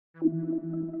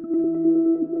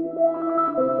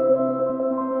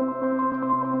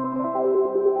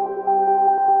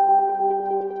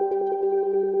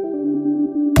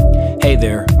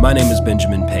My name is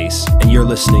Benjamin Pace, and you're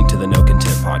listening to the No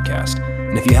Content Podcast.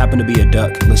 And if you happen to be a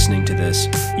duck listening to this,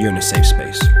 you're in a safe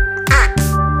space.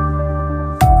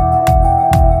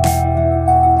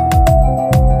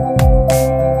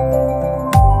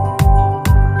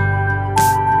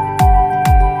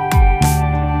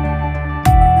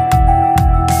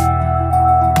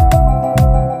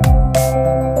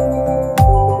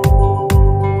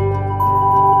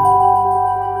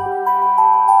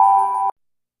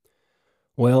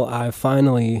 Well, I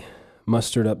finally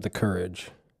mustered up the courage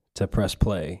to press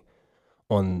play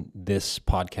on this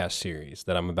podcast series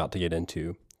that I'm about to get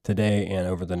into today and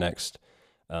over the next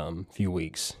few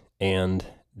weeks. And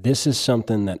this is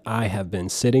something that I have been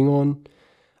sitting on,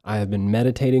 I have been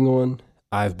meditating on,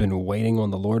 I've been waiting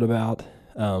on the Lord about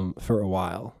for a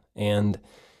while. And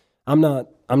I'm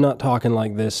not talking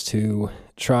like this to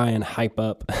try and hype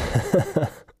up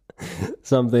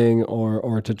something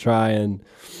or to try and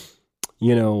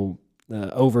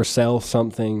oversell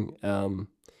something.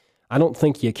 I don't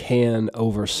think you can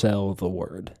oversell the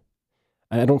word.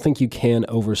 I don't think you can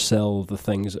oversell the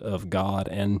things of God.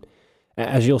 And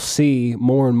as you'll see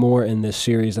more and more in this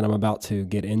series that I'm about to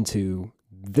get into,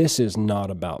 this is not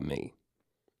about me.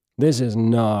 This is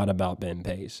not about Ben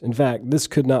Pace. In fact, this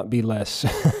could not be less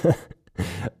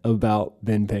about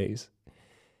Ben Pace.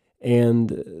 And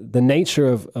the nature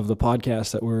of the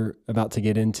podcast that we're about to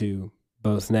get into,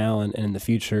 both now and in the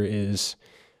future, is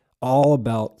all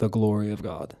about the glory of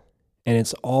God. And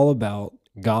it's all about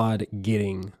God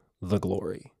getting the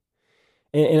glory.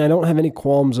 And I don't have any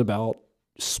qualms about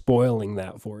spoiling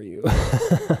that for you.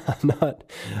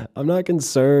 I'm not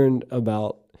concerned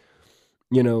about,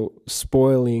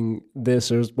 spoiling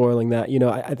this or spoiling that.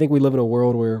 I think we live in a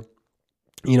world where,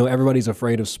 everybody's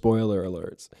afraid of spoiler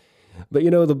alerts. But,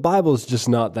 the Bible's just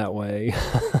not that way.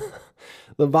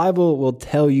 The Bible will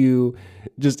tell you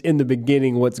just in the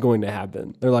beginning what's going to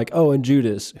happen. They're like, oh, and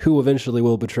Judas, who eventually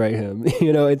will betray him.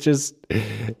 It's just,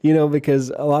 because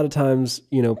a lot of times,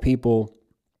 people,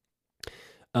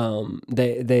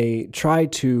 they try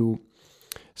to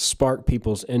spark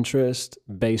people's interest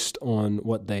based on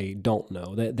what they don't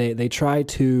know. They try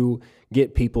to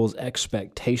get people's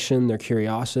expectation, their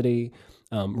curiosity,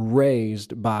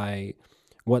 raised by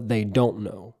what they don't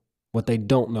know. What they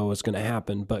don't know is going to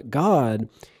happen. But God,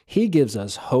 He gives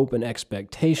us hope and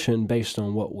expectation based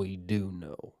on what we do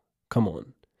know. Come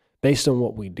on. Based on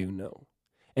what we do know.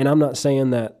 And I'm not saying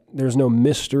that there's no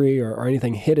mystery or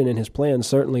anything hidden in His plan.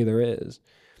 Certainly there is.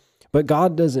 But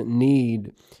God doesn't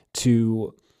need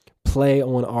to play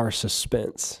on our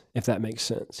suspense, if that makes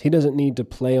sense. He doesn't need to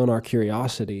play on our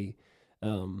curiosity.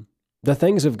 The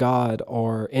things of God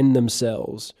are in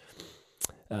themselves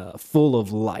full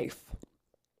of life.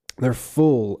 They're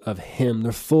full of Him.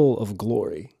 They're full of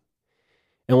glory.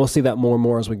 And we'll see that more and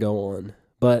more as we go on.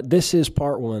 But this is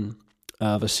part one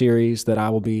of a series that I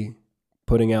will be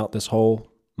putting out this whole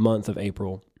month of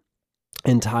April,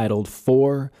 entitled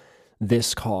For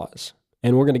This Cause.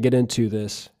 And we're going to get into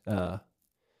this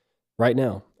right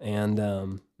now.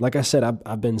 And like I said,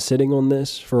 I've been sitting on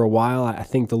this for a while. I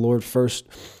think the Lord first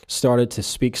started to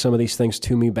speak some of these things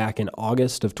to me back in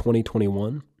August of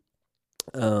 2021.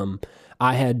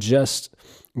 I had just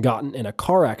gotten in a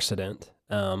car accident,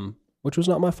 which was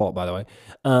not my fault, by the way,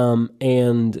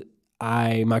 and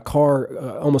my car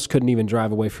almost couldn't even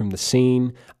drive away from the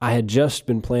scene. I had just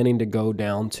been planning to go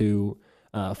down to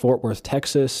Fort Worth,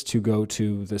 Texas, to go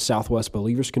to the Southwest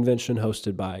Believers Convention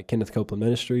hosted by Kenneth Copeland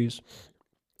Ministries,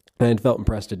 and I had felt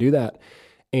impressed to do that.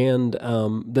 And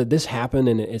that this happened,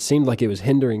 and it seemed like it was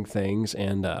hindering things.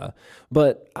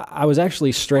 But I was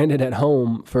actually stranded at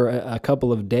home for a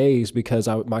couple of days because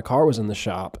my car was in the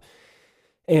shop.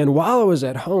 And while I was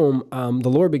at home, the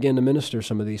Lord began to minister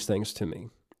some of these things to me.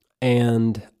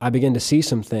 And I began to see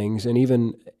some things. And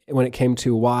even when it came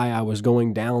to why I was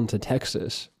going down to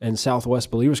Texas and Southwest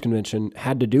Believers Convention,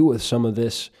 had to do with some of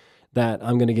this that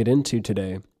I'm going to get into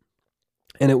today.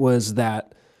 And it was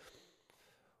that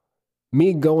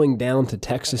me going down to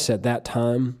Texas at that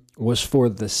time was for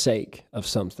the sake of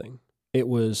something. There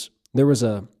was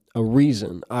a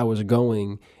reason I was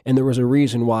going, and there was a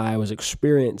reason why I was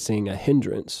experiencing a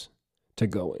hindrance to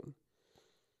going.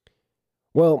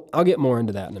 Well, I'll get more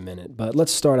into that in a minute, but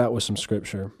let's start out with some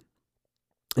scripture.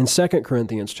 In 2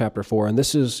 Corinthians chapter 4, and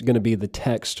this is going to be the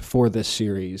text for this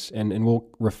series, and we'll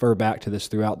refer back to this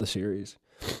throughout the series.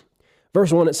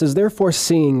 Verse 1, it says, "Therefore,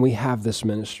 seeing we have this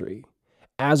ministry,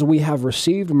 as we have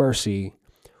received mercy,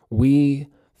 we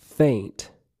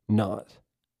faint not."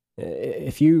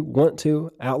 If you want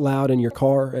to, out loud in your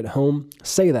car, at home,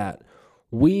 say that.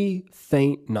 We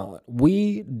faint not.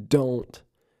 We don't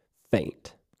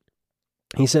faint.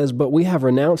 He says, "But we have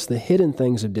renounced the hidden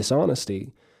things of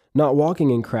dishonesty, not walking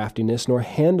in craftiness, nor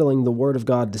handling the word of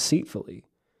God deceitfully,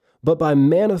 but by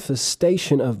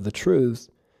manifestation of the truth,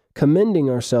 commending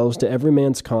ourselves to every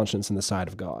man's conscience in the sight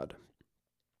of God.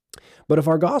 But if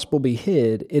our gospel be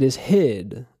hid, it is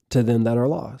hid to them that are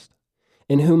lost,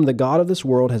 in whom the God of this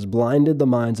world has blinded the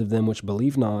minds of them which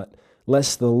believe not,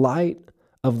 lest the light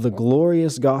of the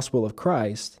glorious gospel of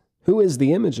Christ, who is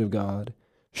the image of God,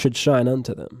 should shine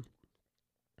unto them.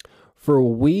 For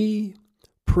we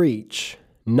preach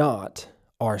not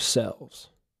ourselves."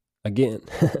 Again,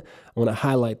 I want to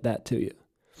highlight that to you.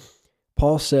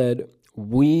 Paul said,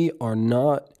 we are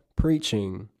not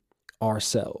preaching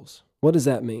ourselves. What does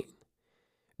that mean?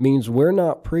 It means we're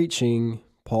not preaching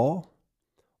Paul.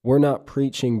 We're not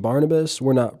preaching Barnabas.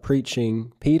 We're not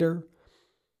preaching Peter.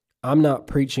 I'm not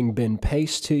preaching Ben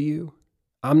Pace to you.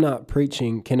 I'm not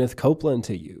preaching Kenneth Copeland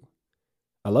to you.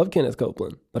 I love Kenneth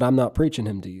Copeland, but I'm not preaching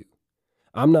him to you.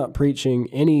 I'm not preaching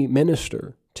any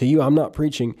minister to you. I'm not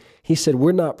preaching. He said,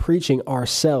 we're not preaching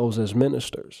ourselves as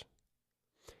ministers.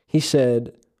 He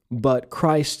said, but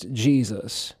Christ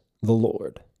Jesus, the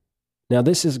Lord. Now,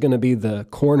 this is going to be the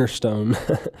cornerstone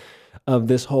of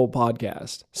this whole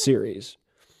podcast series,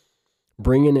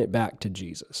 bringing it back to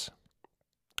Jesus.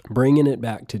 Bringing it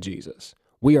back to Jesus.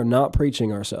 We are not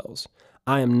preaching ourselves.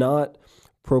 I am not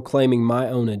proclaiming my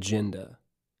own agenda.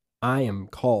 I am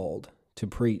called to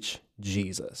preach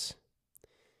Jesus.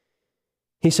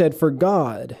 He said, "For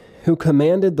God, who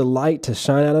commanded the light to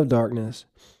shine out of darkness,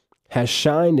 has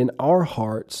shined in our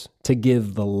hearts to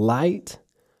give the light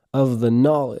of the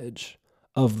knowledge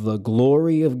of the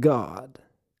glory of God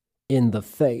in the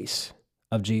face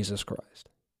of Jesus Christ."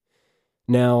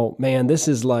 Now, man, this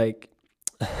is like,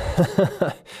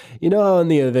 you know how in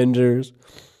the Avengers,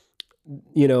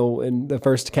 in the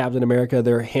first Captain America,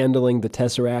 they're handling the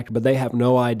Tesseract, but they have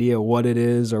no idea what it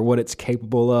is or what it's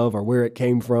capable of or where it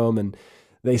came from. And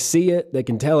they see it, they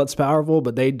can tell it's powerful,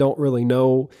 but they don't really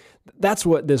know. That's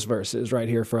what this verse is right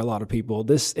here for a lot of people.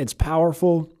 It's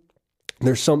powerful.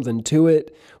 There's something to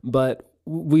it, but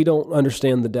we don't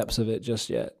understand the depths of it just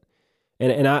yet.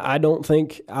 And I don't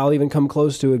think I'll even come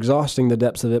close to exhausting the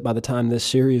depths of it by the time this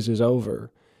series is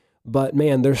over. But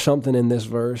man, there's something in this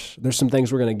verse. There's some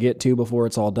things we're going to get to before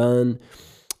it's all done.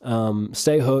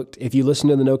 Stay hooked. If you listen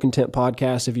to the No Content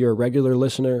podcast, if you're a regular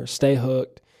listener, stay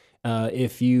hooked.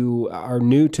 If you are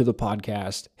new to the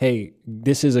podcast, hey,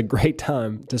 this is a great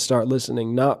time to start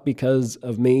listening, not because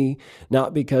of me,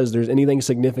 not because there's anything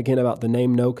significant about the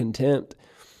name No Contempt,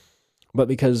 but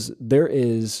because there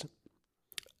is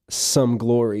some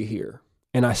glory here.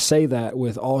 And I say that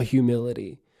with all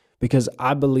humility because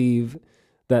I believe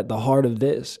that the heart of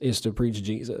this is to preach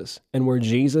Jesus. And where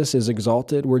Jesus is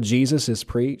exalted, where Jesus is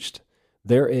preached,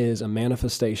 there is a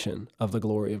manifestation of the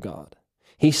glory of God.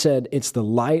 He said it's the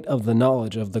light of the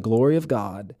knowledge of the glory of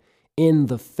God in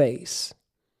the face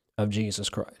of Jesus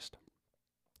Christ.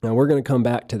 Now, we're going to come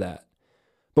back to that.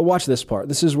 But watch this part.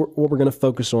 This is what we're going to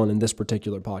focus on in this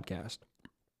particular podcast.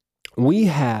 We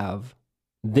have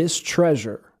this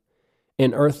treasure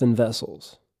in earthen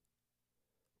vessels.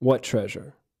 What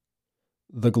treasure?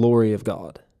 The glory of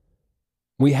God.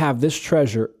 We have this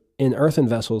treasure in earthen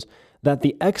vessels, that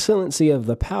the excellency of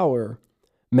the power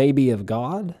may be of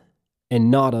God and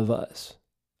not of us.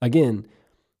 Again,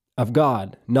 of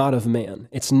God, not of man.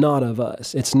 It's not of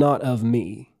us. It's not of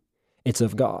me. It's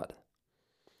of God.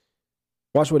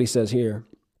 Watch what he says here.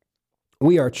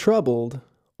 We are troubled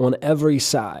on every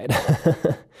side,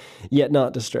 yet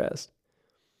not distressed.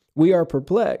 We are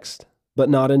perplexed, but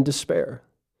not in despair.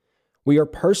 We are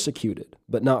persecuted,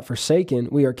 but not forsaken.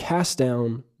 We are cast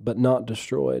down, but not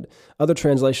destroyed. Other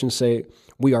translations say,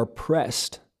 we are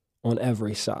pressed on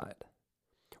every side.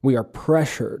 We are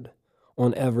pressured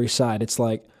on every side. It's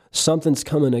like something's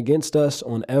coming against us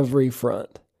on every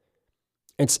front.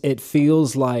 It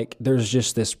feels like there's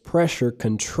just this pressure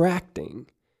contracting.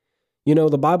 You know,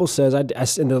 the Bible says,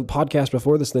 in the podcast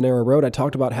before this, The Narrow Road, I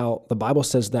talked about how the Bible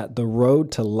says that the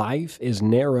road to life is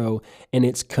narrow and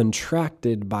it's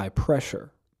contracted by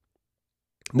pressure.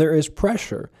 There is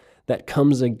pressure that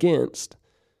comes against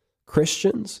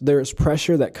Christians. There is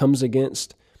pressure that comes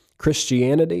against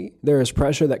Christianity. There is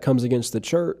pressure that comes against the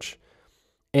church.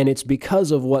 And it's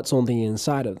because of what's on the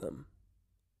inside of them.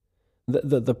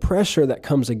 The pressure that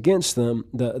comes against them,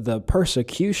 the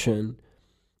persecution,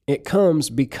 it comes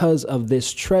because of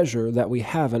this treasure that we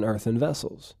have in earthen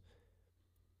vessels.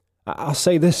 I'll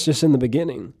say this just in the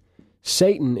beginning.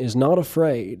 Satan is not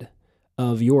afraid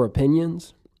of your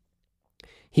opinions.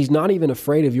 He's not even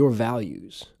afraid of your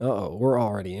values. Uh-oh, we're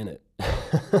already in it.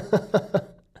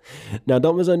 Now,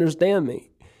 don't misunderstand me.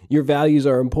 Your values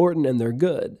are important and they're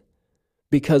good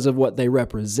because of what they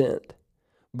represent.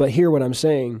 But hear what I'm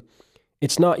saying.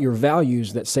 It's not your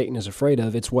values that Satan is afraid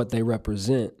of. It's what they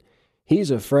represent. He's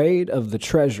afraid of the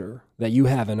treasure that you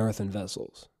have in earthen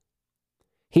vessels.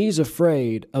 He's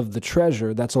afraid of the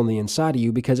treasure that's on the inside of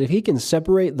you, because if he can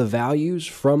separate the values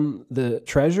from the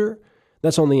treasure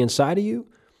that's on the inside of you,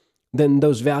 then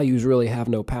those values really have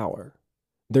no power.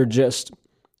 They're just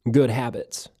good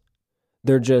habits.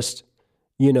 They're just,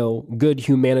 good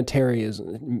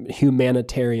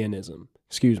humanitarianism,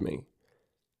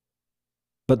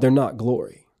 but they're not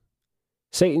glory.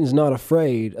 Satan's not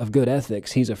afraid of good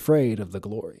ethics. He's afraid of the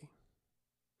glory.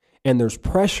 And there's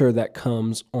pressure that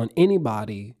comes on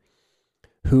anybody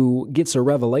who gets a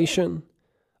revelation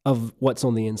of what's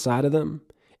on the inside of them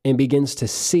and begins to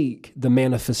seek the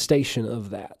manifestation of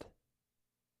that.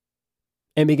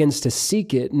 And begins to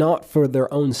seek it not for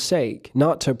their own sake,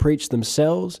 not to preach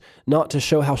themselves, not to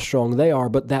show how strong they are,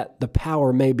 but that the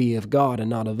power may be of God and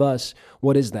not of us.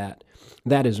 What is that?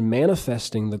 That is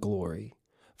manifesting the glory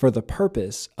for the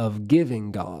purpose of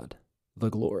giving God the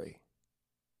glory.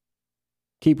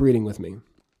 Keep reading with me.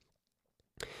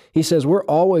 He says, we're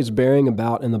always bearing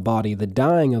about in the body the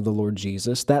dying of the Lord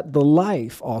Jesus, that the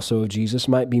life also of Jesus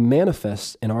might be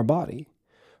manifest in our body.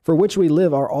 For which we which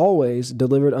live are always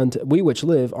delivered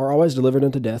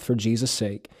unto death for Jesus'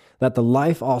 sake, that the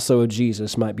life also of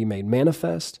Jesus might be made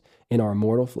manifest in our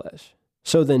mortal flesh.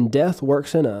 So then death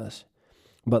works in us,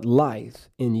 but life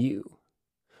in you.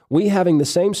 We having the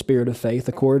same spirit of faith,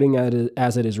 according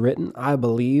as it is written, I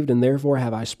believed, and therefore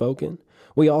have I spoken.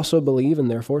 We also believe, and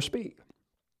therefore speak.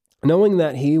 Knowing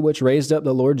that he which raised up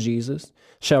the Lord Jesus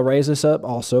shall raise us up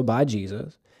also by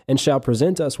Jesus, and shall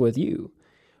present us with you.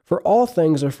 For all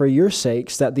things are for your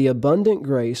sakes, that the abundant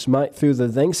grace might through the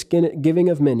thanksgiving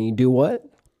of many do what?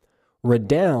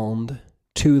 Redound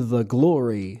to the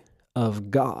glory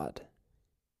of God.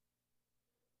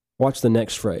 Watch the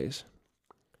next phrase.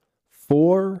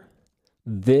 For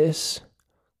this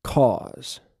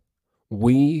cause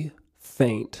we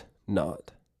faint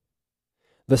not.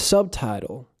 The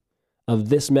subtitle of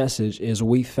this message is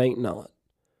We Faint Not.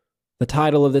 The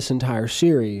title of this entire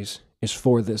series is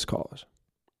For This Cause.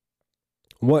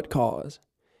 What cause?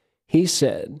 He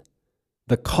said,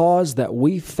 the cause that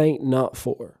we faint not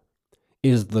for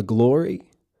is the glory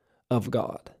of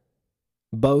God,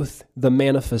 both the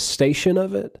manifestation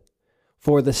of it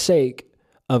for the sake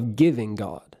of giving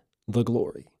God the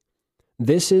glory.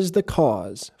 This is the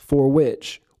cause for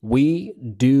which we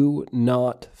do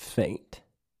not faint.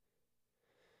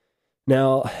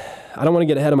 Now, I don't want to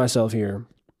get ahead of myself here,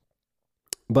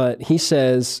 but he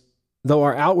says, though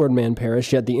our outward man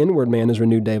perish, yet the inward man is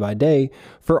renewed day by day.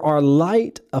 For our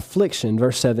light affliction,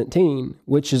 verse 17,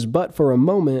 which is but for a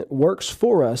moment, works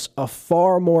for us a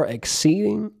far more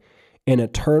exceeding and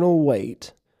eternal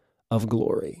weight of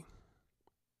glory.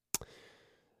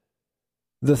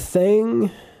 The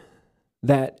thing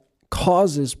that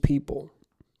causes people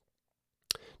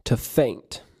to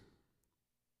faint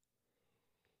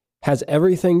has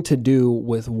everything to do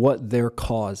with what their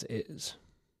cause is.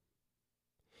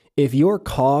 If your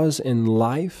cause in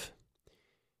life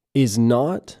is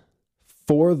not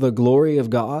for the glory of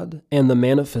God and the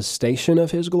manifestation of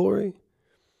His glory,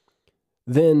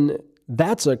 then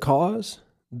that's a cause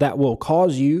that will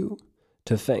cause you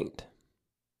to faint.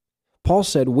 Paul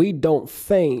said, we don't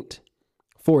faint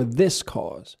for this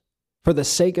cause, for the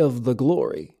sake of the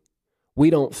glory. We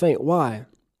don't faint. Why?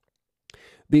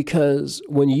 Because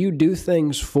when you do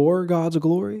things for God's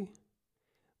glory,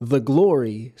 the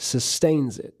glory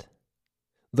sustains it.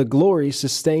 The glory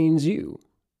sustains you.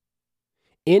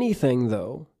 Anything,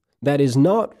 though, that is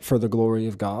not for the glory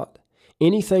of God,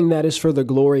 anything that is for the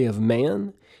glory of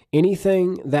man,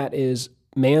 anything that is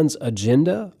man's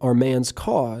agenda or man's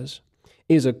cause,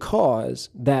 is a cause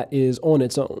that is on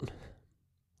its own.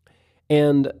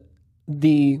 And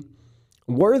the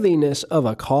worthiness of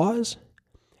a cause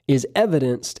is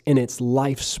evidenced in its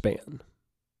lifespan.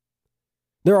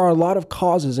 There are a lot of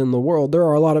causes in the world, there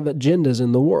are a lot of agendas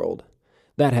in the world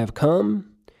that have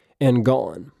come and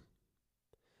gone.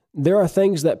 There are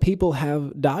things that people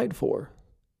have died for,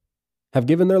 have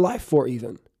given their life for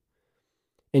even,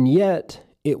 and yet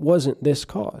it wasn't this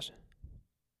cause.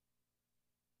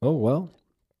 Oh, well.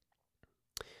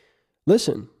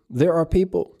 Listen, there are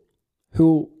people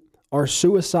who are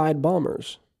suicide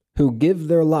bombers who give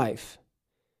their life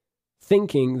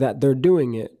thinking that they're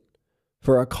doing it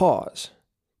for a cause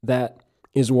that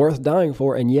is worth dying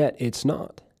for, and yet it's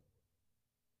not.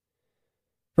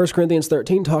 1 Corinthians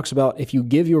 13 talks about if you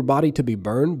give your body to be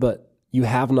burned, but you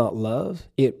have not love,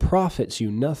 it profits you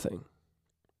nothing.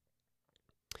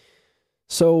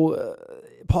 So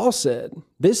Paul said,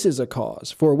 this is a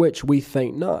cause for which we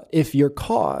faint not. If your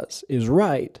cause is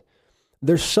right,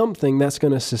 there's something that's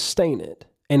going to sustain it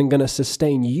and going to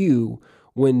sustain you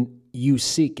when you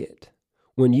seek it,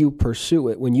 when you pursue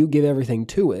it, when you give everything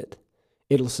to it,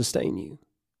 it'll sustain you.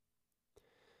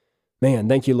 Man,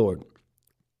 thank you, Lord.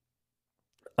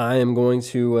 I am going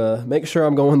to make sure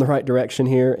I'm going the right direction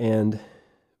here and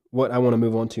what I want to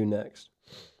move on to next.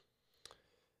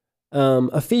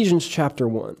 Ephesians chapter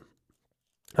 1.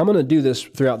 I'm going to do this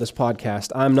throughout this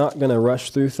podcast. I'm not going to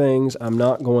rush through things. I'm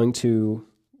not going to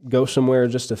go somewhere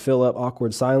just to fill up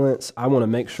awkward silence. I want to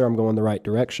make sure I'm going the right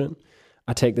direction.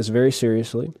 I take this very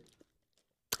seriously.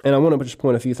 And I want to just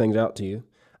point a few things out to you.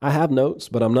 I have notes,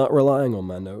 but I'm not relying on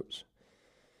my notes.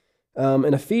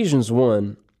 In Ephesians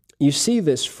 1, you see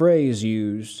this phrase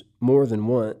used more than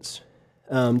once,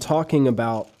 talking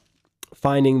about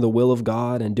finding the will of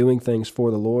God and doing things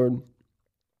for the Lord.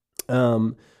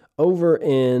 Over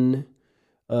in,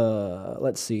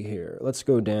 let's see here. Let's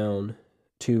go down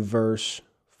to verse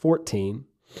 14.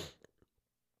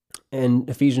 In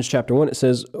Ephesians chapter 1, it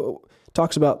says,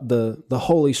 talks about the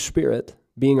Holy Spirit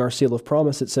being our seal of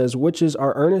promise. It says, which is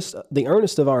the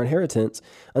earnest of our inheritance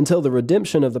until the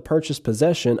redemption of the purchased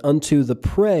possession unto the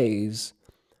praise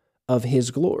of his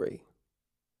glory.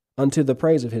 Unto the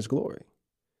praise of his glory.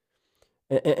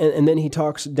 And then he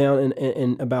talks down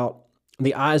in about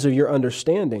the eyes of your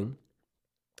understanding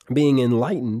being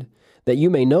enlightened, that you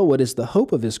may know what is the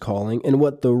hope of his calling and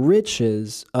what the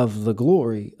riches of the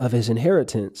glory of his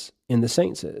inheritance in the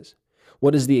saints is.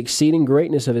 What is the exceeding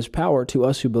greatness of his power to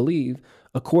us who believe,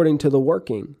 according to the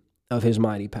working of his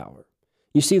mighty power.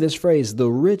 You see this phrase, the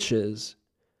riches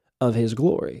of his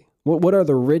glory. What are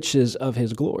the riches of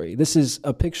his glory? This is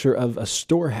a picture of a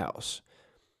storehouse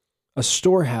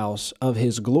of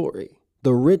his glory,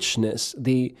 the richness,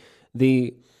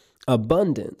 the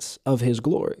abundance of his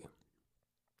glory.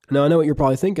 Now, I know what you're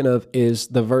probably thinking of is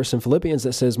the verse in Philippians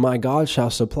that says, my God shall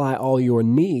supply all your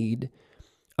need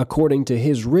according to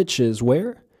his riches,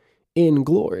 where? In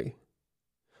glory.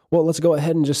 Well, let's go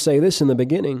ahead and just say this in the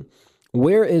beginning.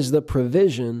 Where is the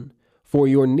provision for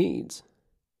your needs?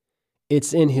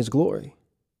 It's in his glory.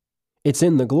 It's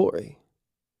in the glory.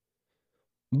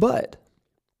 But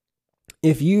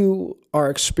if you are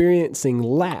experiencing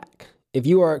lack, if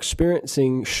you are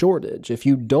experiencing shortage, if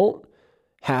you don't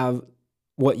have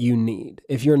what you need,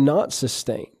 if you're not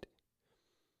sustained,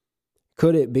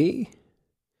 could it be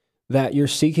that you're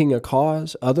seeking a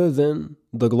cause other than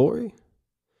the glory?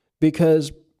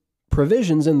 Because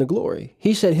provision's in the glory.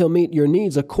 He said he'll meet your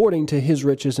needs according to his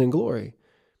riches and glory.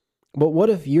 But what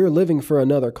if you're living for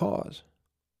another cause?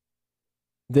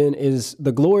 Then is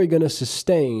the glory going to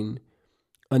sustain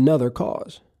another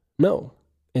cause? No,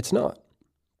 it's not.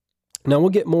 Now, we'll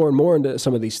get more and more into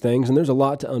some of these things, and there's a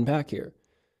lot to unpack here.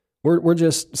 We're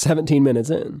just 17 minutes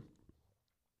in.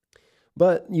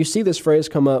 But you see this phrase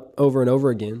come up over and over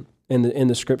again in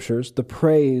the scriptures, the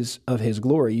praise of his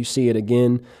glory. You see it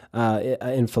again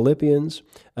in Philippians.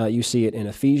 You see it in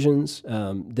Ephesians.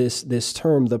 This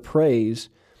term, the praise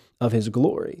of his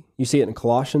glory. You see it in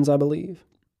Colossians, I believe.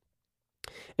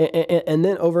 And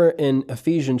then over in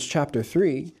Ephesians chapter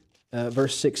 3,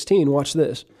 verse 16, watch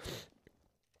this.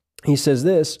 He says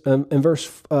this in verse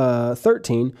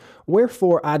 13,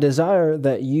 wherefore I desire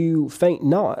that you faint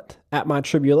not at my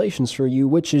tribulations for you,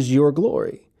 which is your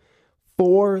glory.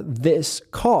 For this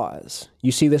cause,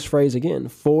 you see this phrase again,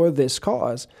 for this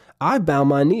cause, I bow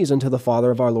my knees unto the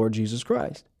Father of our Lord Jesus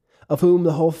Christ, of whom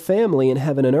the whole family in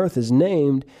heaven and earth is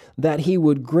named, that he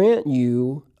would grant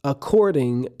you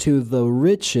according to the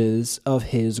riches of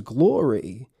his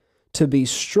glory, to be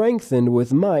strengthened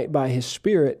with might by his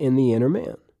Spirit in the inner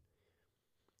man.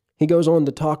 He goes on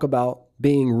to talk about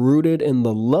being rooted in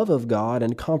the love of God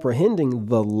and comprehending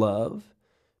the love,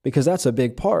 because that's a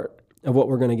big part of what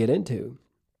we're going to get into.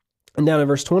 And down in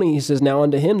verse 20, he says, now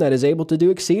unto him that is able to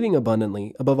do exceeding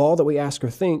abundantly, above all that we ask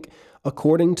or think,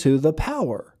 according to the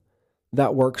power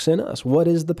that works in us. What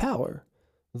is the power?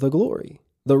 The glory,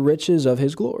 the riches of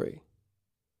his glory.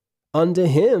 Unto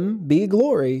him be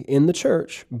glory in the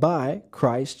church by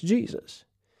Christ Jesus.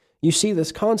 You see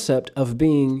this concept of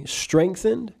being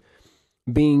strengthened,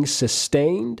 being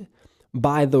sustained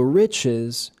by the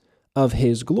riches of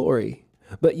his glory.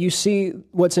 But you see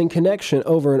what's in connection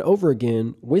over and over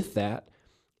again with that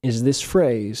is this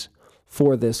phrase,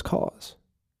 for this cause.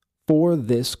 For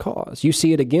this cause. You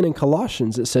see it again in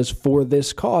Colossians. It says, for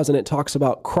this cause, and it talks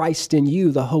about Christ in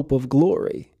you, the hope of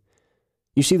glory.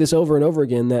 You see this over and over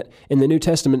again, that in the New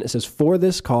Testament it says, for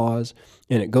this cause,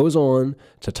 and it goes on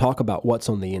to talk about what's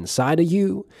on the inside of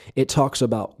you. It talks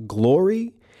about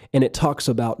glory, and it talks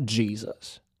about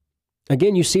Jesus.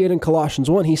 Again, you see it in Colossians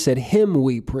 1. He said, him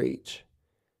we preach,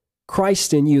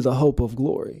 Christ in you, the hope of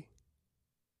glory.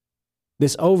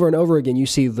 This over and over again, you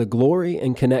see the glory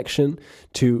and connection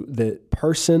to the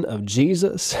person of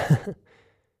Jesus.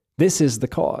 This is the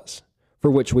cause for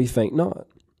which we faint not.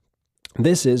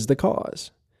 This is the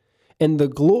cause. And the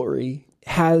glory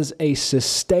has a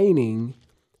sustaining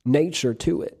nature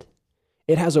to it.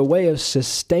 It has a way of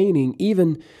sustaining,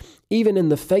 even in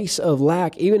the face of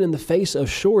lack, even in the face of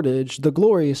shortage, the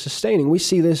glory is sustaining. We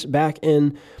see this back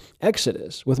in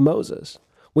Exodus with Moses.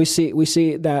 We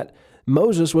see that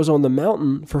Moses was on the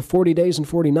mountain for 40 days and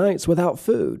 40 nights without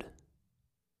food.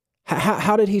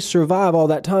 How did he survive all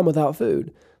that time without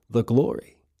food? The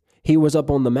glory. He was up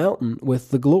on the mountain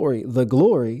with the glory. The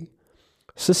glory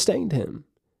sustained him.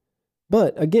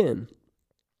 But again,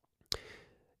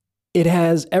 it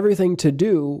has everything to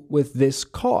do with this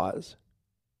cause.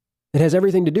 It has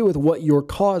everything to do with what your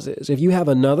cause is. If you have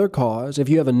another cause, if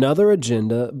you have another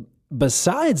agenda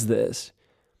besides this,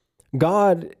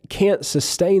 God can't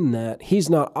sustain that. He's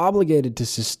not obligated to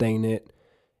sustain it.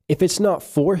 If it's not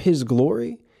for His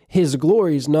glory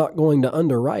is not going to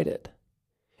underwrite it.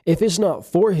 If it's not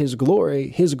for His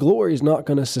glory is not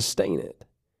going to sustain it.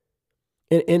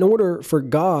 In order for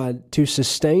God to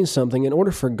sustain something, in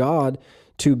order for God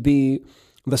to be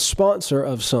the sponsor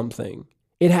of something,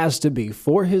 it has to be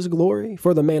for His glory,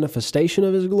 for the manifestation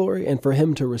of His glory, and for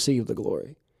Him to receive the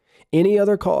glory. Any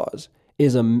other cause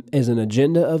is an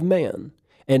agenda of man.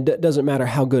 And it doesn't matter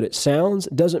how good it sounds,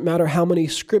 it doesn't matter how many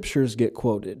scriptures get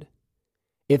quoted.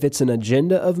 If it's an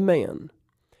agenda of man,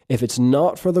 if it's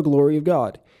not for the glory of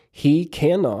God, He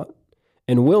cannot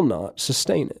and will not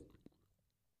sustain it.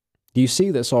 Do you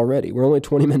see this already? We're only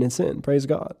 20 minutes in. Praise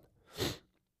God.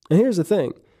 And here's the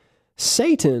thing.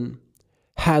 Satan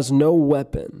has no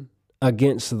weapon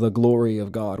against the glory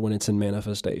of God when it's in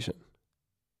manifestation.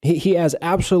 He has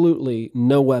absolutely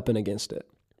no weapon against it.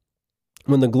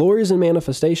 When the glory is in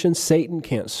manifestation, Satan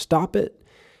can't stop it.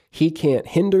 He can't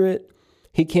hinder it.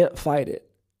 He can't fight it.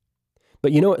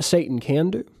 But you know what Satan can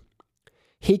do?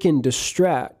 He can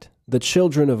distract the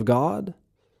children of God,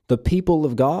 the people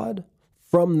of God,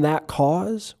 from that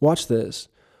cause, watch this,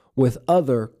 with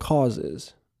other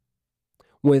causes,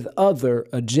 with other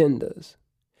agendas.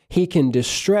 He can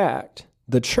distract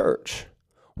the church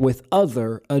with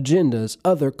other agendas,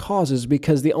 other causes,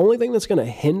 because the only thing that's going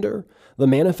to hinder the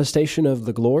manifestation of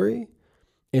the glory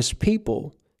is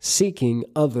people seeking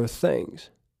other things.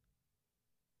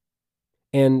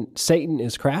 And Satan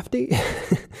is crafty.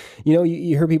 You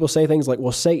hear people say things like,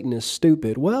 well, Satan is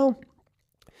stupid. Well,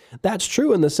 that's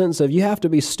true in the sense of you have to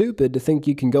be stupid to think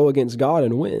you can go against God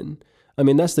and win. I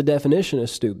mean, that's the definition of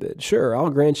stupid. Sure, I'll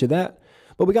grant you that.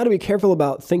 But we got to be careful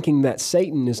about thinking that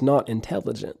Satan is not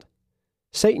intelligent.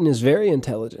 Satan is very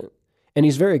intelligent, and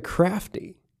he's very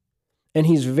crafty, and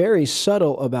he's very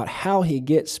subtle about how he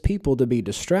gets people to be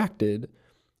distracted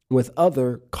with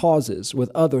other causes,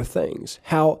 with other things.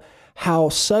 How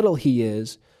subtle he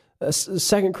is.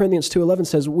 2 Corinthians 2:11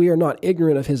 says, we are not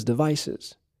ignorant of his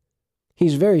devices.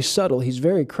 He's very subtle. He's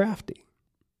very crafty.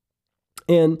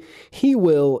 And he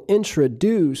will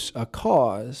introduce a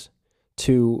cause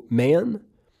to man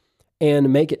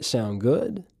and make it sound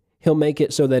good. He'll make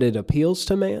it so that it appeals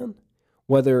to man,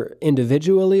 whether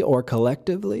individually or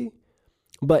collectively.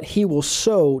 But he will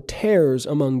sow tares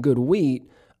among good wheat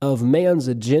of man's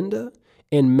agenda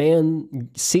and man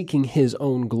seeking his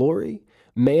own glory,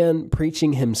 man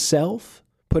preaching himself,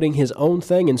 putting his own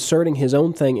thing, inserting his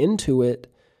own thing into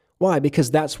it. Why? Because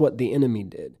that's what the enemy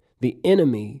did. The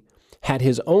enemy had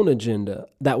his own agenda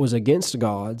that was against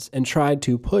God's and tried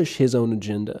to push his own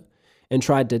agenda and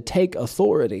tried to take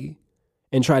authority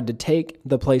and tried to take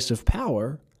the place of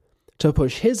power to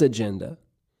push his agenda.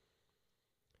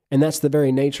 And that's the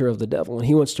very nature of the devil, and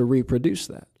he wants to reproduce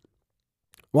that.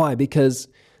 Why? Because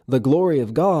the glory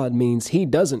of God means he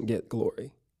doesn't get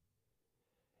glory.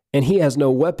 And he has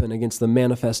no weapon against the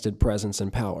manifested presence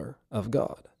and power of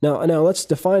God. Now let's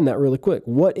define that really quick.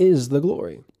 What is the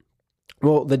glory?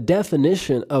 Well, the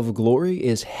definition of glory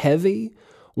is heavy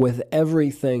with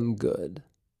everything good.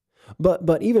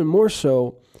 But even more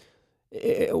so,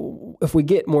 if we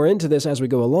get more into this as we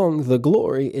go along, the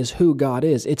glory is who God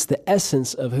is. It's the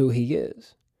essence of who he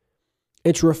is.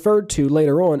 It's referred to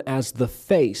later on as the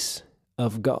face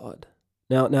of God.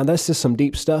 Now that's just some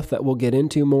deep stuff that we'll get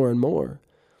into more and more.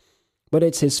 But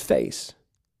it's his face.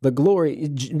 The glory,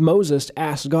 Moses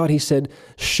asked God, he said,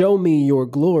 show me your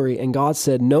glory. And God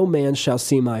said, no man shall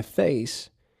see my face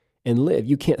and live.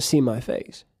 You can't see my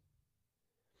face.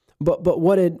 But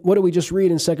what did we just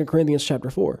read in 2 Corinthians chapter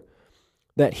 4?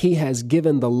 that he has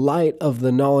given the light of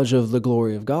the knowledge of the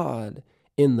glory of God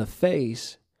in the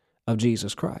face of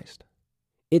Jesus Christ.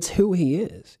 It's who he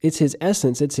is. It's his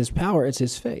essence. It's his power. It's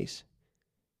his face.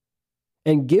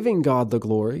 And giving God the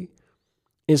glory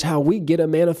is how we get a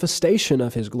manifestation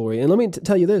of his glory. And let me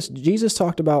tell you this. Jesus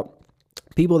talked about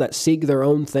people that seek their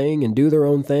own thing and do their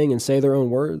own thing and say their own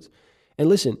words. And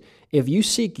listen, if you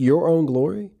seek your own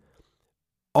glory,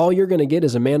 all you're going to get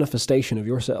is a manifestation of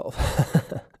yourself.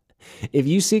 If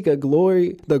you seek the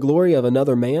glory of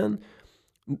another man,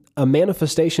 a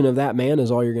manifestation of that man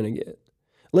is all you're going to get.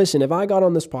 Listen, if I got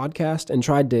on this podcast and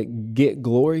tried to get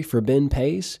glory for Ben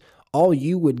Pace, all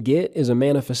you would get is a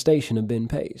manifestation of Ben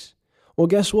Pace. Well,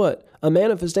 guess what? A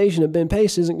manifestation of Ben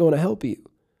Pace isn't going to help you.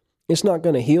 It's not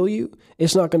going to heal you.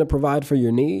 It's not going to provide for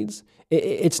your needs.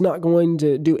 It's not going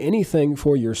to do anything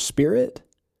for your spirit.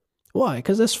 Why?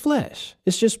 Because that's flesh.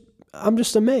 I'm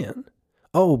just a man.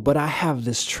 Oh, but I have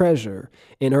this treasure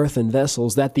in earthen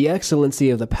vessels, that the excellency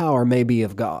of the power may be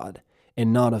of God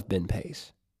and not of Ben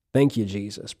Pace. Thank you,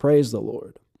 Jesus. Praise the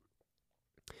Lord.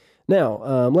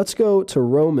 Now, let's go to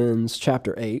Romans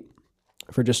chapter 8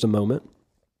 for just a moment.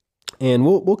 And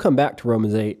we'll come back to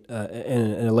Romans 8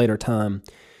 in a later time.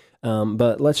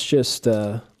 But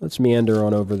let's meander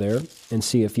on over there and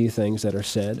see a few things that are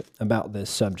said about this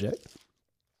subject,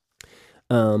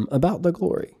 about the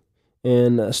glory.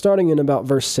 And starting in about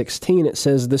verse 16, it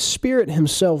says, "The Spirit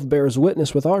himself bears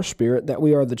witness with our spirit that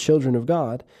we are the children of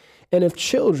God, and if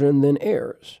children, then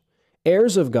heirs,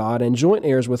 heirs of God and joint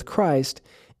heirs with Christ,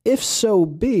 if so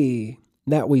be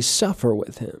that we suffer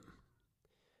with him."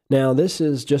 Now, this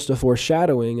is just a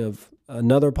foreshadowing of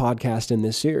another podcast in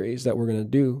this series that we're going to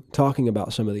do, talking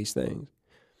about some of these things.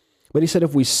 But he said,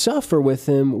 if we suffer with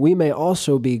him, we may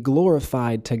also be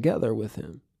glorified together with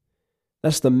him.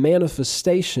 That's the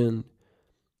manifestation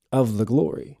of the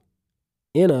glory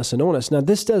in us and on us. Now,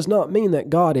 this does not mean that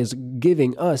God is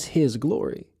giving us his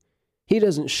glory. He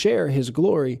doesn't share his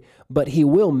glory, but he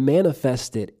will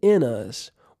manifest it in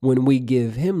us when we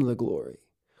give him the glory.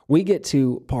 We get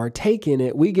to partake in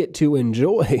it. We get to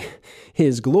enjoy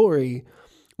his glory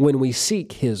when we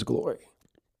seek his glory.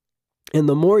 And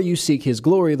the more you seek his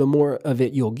glory, the more of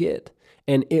it you'll get.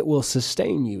 And it will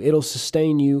sustain you. It'll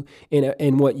sustain you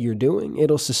in what you're doing.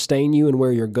 It'll sustain you in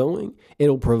where you're going.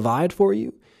 It'll provide for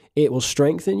you. It will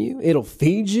strengthen you. It'll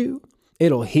feed you.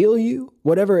 It'll heal you,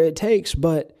 whatever it takes.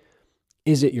 But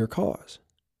is it your cause?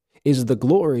 Is the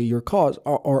glory your cause?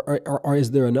 Or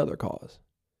is there another cause?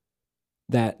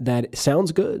 That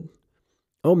sounds good.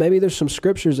 Oh, maybe there's some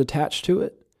scriptures attached to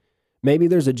it. Maybe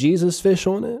there's a Jesus fish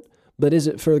on it. But is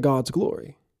it for God's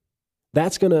glory?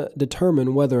 That's going to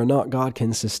determine whether or not God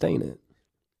can sustain it.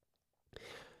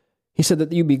 He said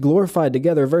that you be glorified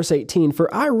together. Verse 18,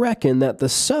 "For I reckon that the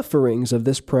sufferings of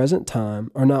this present time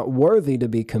are not worthy to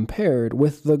be compared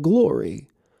with the glory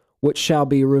which shall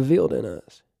be revealed in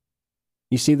us."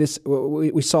 You see this,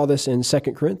 we saw this in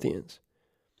 2 Corinthians,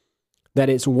 that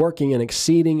it's working an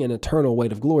exceeding and eternal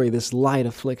weight of glory, this light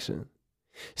affliction.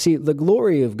 See, the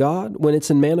glory of God, when it's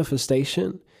in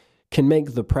manifestation, can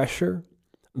make the pressure,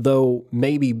 though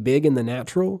maybe big in the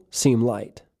natural, seem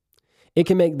light. It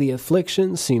can make the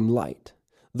affliction seem light.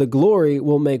 The glory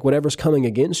will make whatever's coming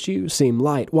against you seem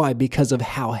light. Why? Because of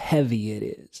how heavy it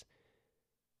is.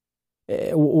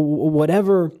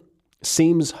 Whatever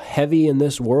seems heavy in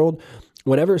this world,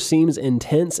 whatever seems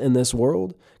intense in this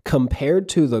world, compared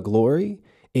to the glory,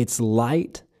 it's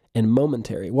light and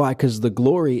momentary. Why? Because the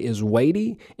glory is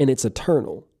weighty and it's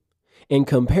eternal. And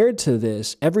compared to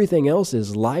this, everything else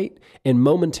is light and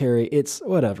momentary. It's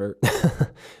whatever.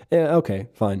 Yeah, okay,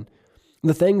 fine.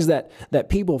 The things that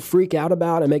people freak out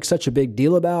about and make such a big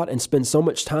deal about and spend so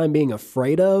much time being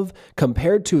afraid of,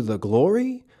 compared to the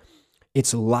glory,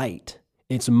 it's light.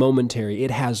 It's momentary.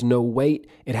 It has no weight.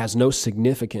 It has no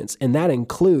significance. And that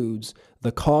includes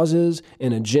the causes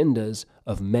and agendas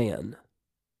of man.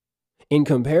 And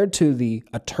compared to the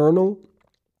eternal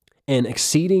and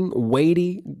exceeding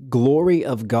weighty glory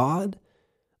of God,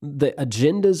 the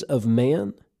agendas of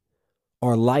man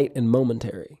are light and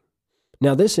momentary.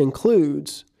 Now, this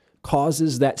includes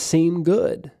causes that seem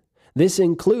good. This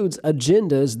includes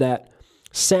agendas that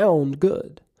sound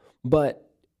good, but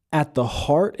at the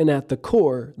heart and at the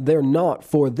core, they're not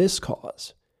for this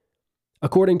cause.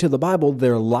 According to the Bible,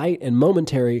 they're light and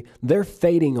momentary. They're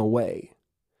fading away.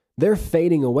 They're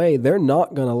fading away. They're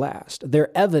not going to last.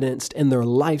 They're evidenced in their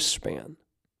lifespan.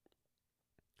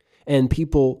 And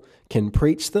people can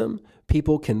preach them.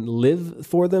 People can live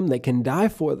for them. They can die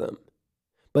for them.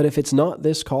 But if it's not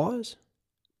this cause,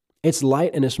 it's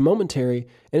light and it's momentary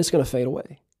and it's going to fade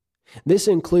away. This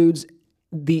includes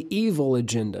the evil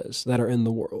agendas that are in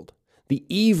the world, the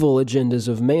evil agendas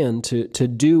of man to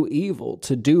do evil,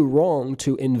 to do wrong,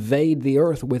 to invade the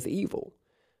earth with evil.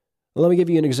 Let me give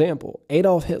you an example.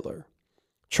 Adolf Hitler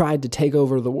tried to take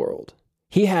over the world.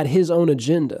 He had his own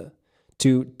agenda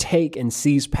to take and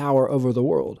seize power over the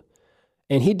world.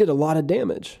 And he did a lot of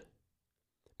damage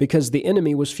because the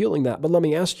enemy was fueling that. But let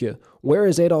me ask you, where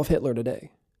is Adolf Hitler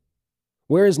today?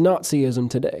 Where is Nazism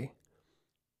today?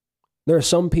 There are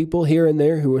some people here and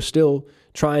there who are still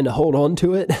trying to hold on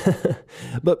to it.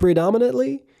 But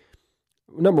predominantly,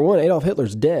 number one, Adolf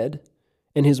Hitler's dead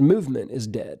and his movement is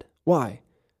dead. Why?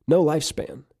 No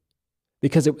lifespan.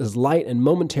 Because it was light and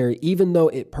momentary, even though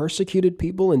it persecuted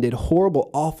people and did horrible,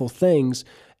 awful things.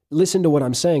 Listen to what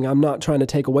I'm saying. I'm not trying to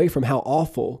take away from how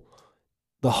awful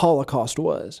the Holocaust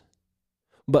was.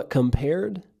 But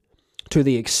compared to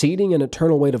the exceeding and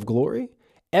eternal weight of glory,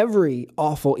 every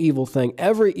awful, evil thing,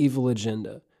 every evil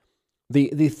agenda,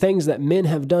 the things that men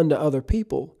have done to other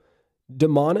people,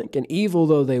 demonic and evil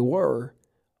though they were,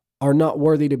 are not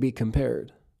worthy to be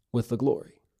compared with the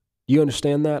glory. Do you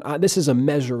understand that? This is a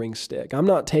measuring stick. I'm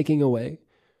not taking away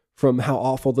from how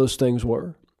awful those things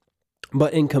were.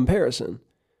 But in comparison,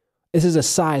 this is a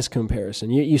size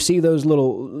comparison. You see those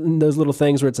little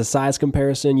things where it's a size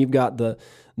comparison. You've got the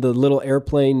little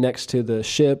airplane next to the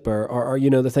ship or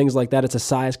the things like that. It's a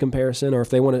size comparison. Or if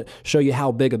they want to show you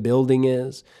how big a building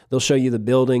is, they'll show you the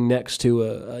building next to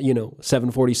a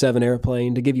 747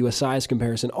 airplane to give you a size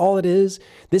comparison. All it is,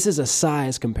 this is a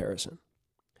size comparison.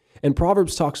 And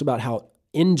Proverbs talks about how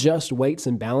unjust weights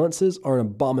and balances are an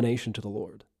abomination to the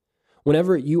Lord.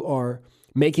 Whenever you are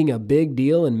making a big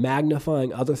deal and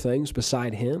magnifying other things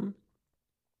beside Him,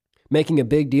 making a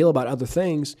big deal about other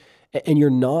things, and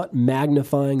you're not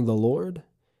magnifying the Lord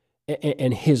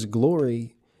and His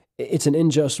glory, it's an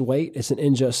unjust weight, it's an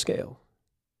unjust scale.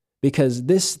 Because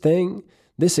this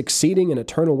exceeding and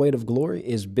eternal weight of glory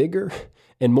is bigger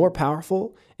and more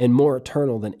powerful and more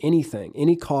eternal than anything,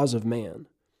 any cause of man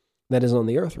that is on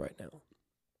the earth right now.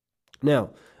 Now,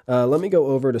 let me go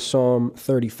over to Psalm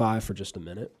 35 for just a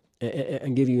minute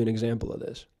and give you an example of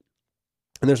this.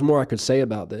 And there's more I could say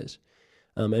about this,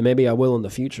 and maybe I will in the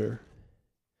future.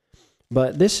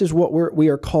 But this is what we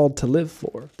are called to live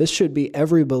for. This should be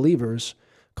every believer's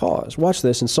cause. Watch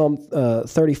this in Psalm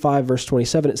 35, verse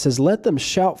 27. It says, "Let them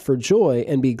shout for joy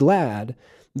and be glad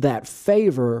that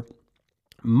favor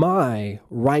my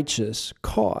righteous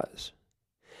cause.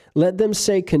 Let them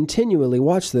say continually,"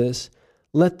 watch this,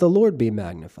 "Let the Lord be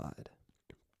magnified,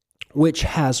 which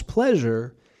has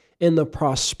pleasure in the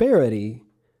prosperity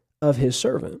of His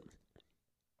servant."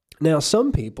 Now,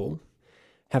 some people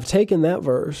have taken that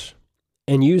verse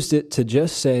and used it to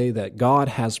just say that God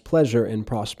has pleasure in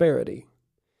prosperity.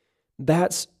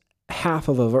 That's half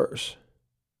of a verse.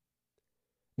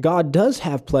 God does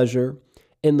have pleasure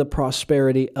in the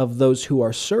prosperity of those who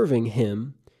are serving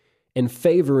Him and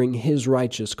favoring His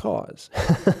righteous cause.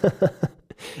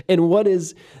 And what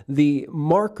is the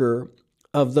marker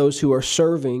of those who are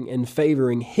serving and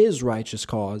favoring His righteous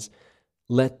cause?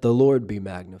 Let the Lord be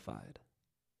magnified.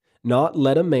 Not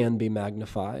let a man be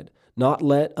magnified. Not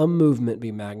let a movement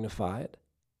be magnified.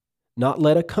 Not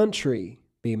let a country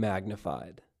be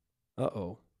magnified.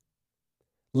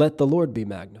 Let the Lord be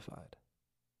magnified.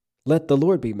 Let the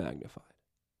Lord be magnified.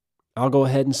 I'll go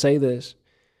ahead and say this.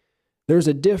 There's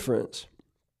a difference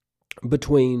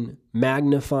between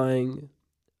magnifying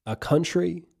a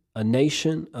country, a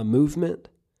nation, a movement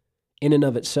in and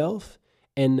of itself,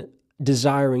 and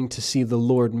desiring to see the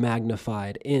Lord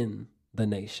magnified in the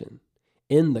nation,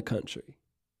 in the country.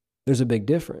 There's a big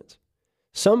difference.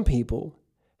 Some people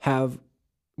have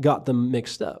got them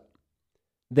mixed up.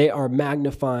 They are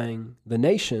magnifying the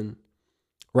nation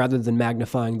rather than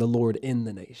magnifying the Lord in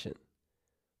the nation.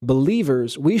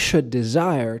 Believers, we should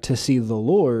desire to see the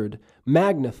Lord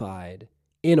magnified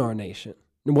in our nation.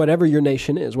 Whatever your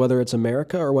nation is, whether it's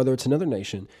America or whether it's another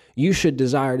nation, you should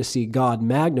desire to see God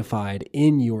magnified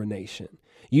in your nation.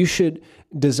 You should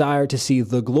desire to see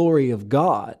the glory of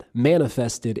God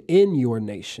manifested in your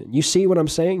nation. You see what I'm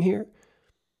saying here?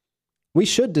 We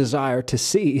should desire to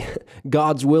see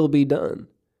God's will be done,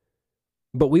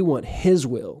 but we want His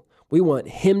will. We want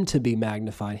Him to be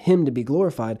magnified, Him to be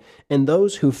glorified. And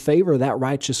those who favor that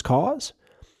righteous cause,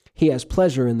 He has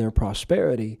pleasure in their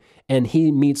prosperity, and He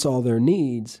meets all their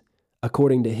needs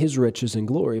according to His riches and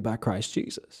glory by Christ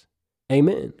Jesus.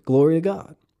 Amen. Glory to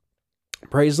God.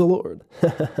 Praise the Lord.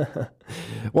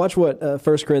 Watch what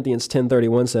 1 Corinthians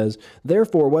 10:31 says.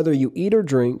 "Therefore, whether you eat or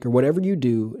drink or whatever you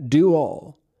do, do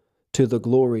all to the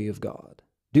glory of God."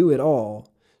 Do it all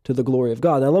to the glory of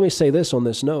God. Now, let me say this on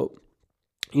this note.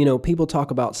 People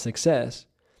talk about success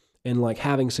and like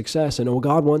having success and,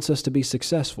 God wants us to be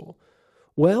successful.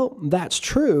 Well, that's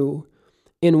true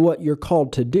in what you're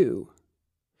called to do.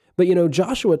 But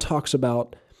Joshua talks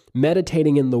about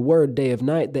meditating in the word day and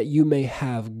night that you may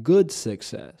have good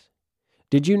success.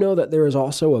 Did you know that there is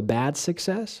also a bad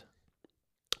success?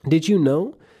 Did you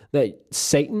know that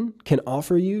Satan can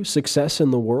offer you success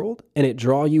in the world and it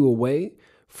draw you away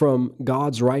from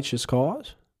God's righteous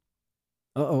cause?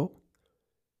 Uh-oh.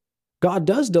 God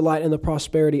does delight in the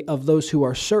prosperity of those who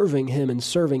are serving him and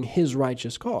serving his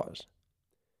righteous cause.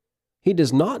 He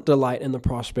does not delight in the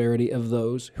prosperity of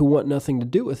those who want nothing to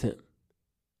do with him,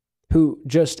 who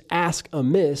just ask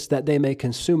amiss that they may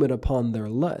consume it upon their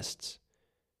lusts.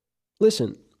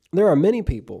 Listen, there are many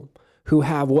people who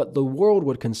have what the world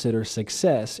would consider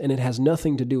success, and it has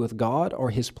nothing to do with God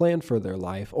or his plan for their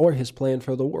life or his plan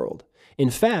for the world. In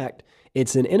fact,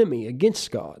 it's an enemy against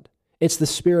God. It's the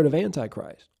spirit of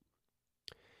Antichrist.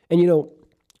 And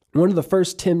one of the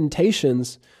first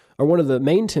temptations, or one of the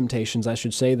main temptations, I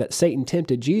should say, that Satan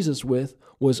tempted Jesus with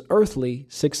was earthly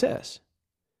success.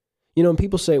 And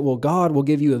people say, well, God will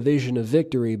give you a vision of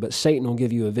victory, but Satan will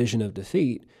give you a vision of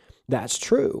defeat. That's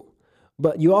true.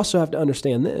 But you also have to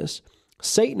understand this.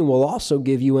 Satan will also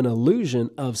give you an illusion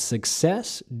of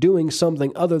success doing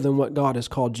something other than what God has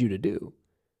called you to do.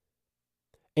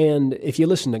 And if you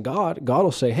listen to God, God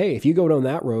will say, hey, if you go down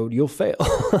that road, you'll fail.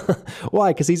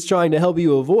 Why? Because he's trying to help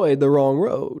you avoid the wrong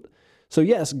road. So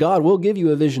yes, God will give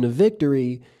you a vision of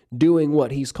victory doing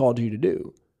what he's called you to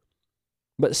do.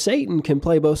 But Satan can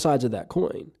play both sides of that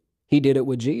coin. He did it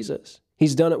with Jesus.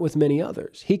 He's done it with many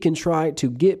others. He can try to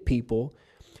get people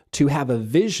to have a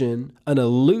vision, an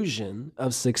illusion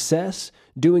of success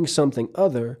doing something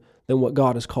other than what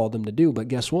God has called them to do. But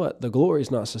guess what? The glory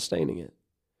is not sustaining it.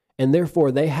 And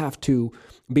therefore, they have to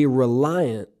be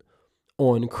reliant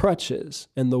on crutches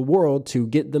and the world to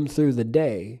get them through the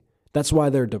day. That's why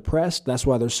they're depressed. That's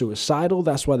why they're suicidal.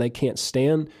 That's why they can't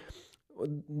stand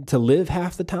to live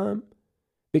half the time,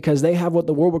 because they have what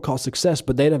the world would call success,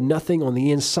 but they'd have nothing on the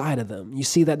inside of them. You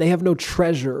see that? They have no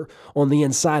treasure on the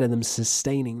inside of them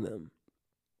sustaining them.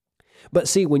 But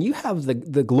see, when you have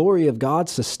the glory of God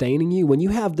sustaining you, when you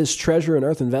have this treasure in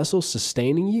earthen vessels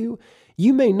sustaining you,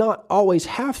 you may not always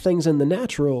have things in the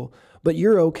natural, but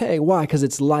you're okay. Why? Because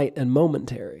it's light and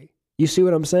momentary. You see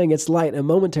what I'm saying? It's light and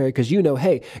momentary because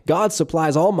hey, God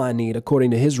supplies all my need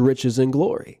according to his riches and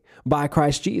glory by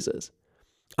Christ Jesus.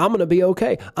 I'm going to be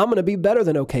okay. I'm going to be better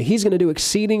than okay. He's going to do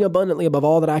exceeding abundantly above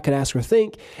all that I could ask or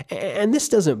think. And this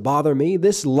doesn't bother me.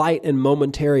 This light and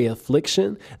momentary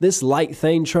affliction, this light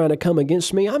thing trying to come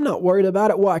against me, I'm not worried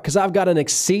about it. Why? Because I've got an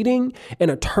exceeding and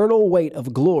eternal weight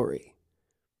of glory.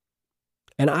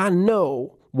 And I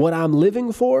know what I'm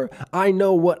living for. I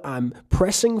know what I'm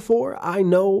pressing for. I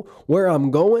know where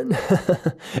I'm going.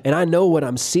 And I know what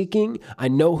I'm seeking. I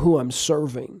know who I'm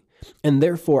serving. And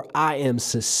therefore, I am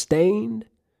sustained.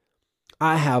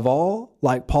 I have all,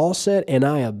 like Paul said, and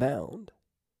I abound.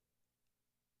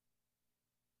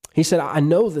 He said, I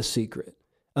know the secret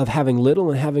of having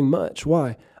little and having much.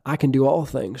 Why? I can do all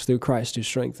things through Christ who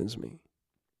strengthens me.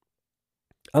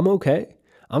 I'm okay.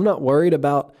 I'm not worried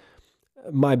about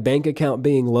my bank account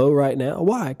being low right now.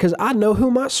 Why? Because I know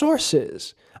who my source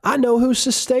is. I know who's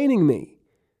sustaining me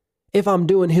if I'm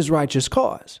doing his righteous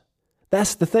cause.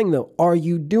 That's the thing, though. Are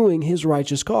you doing his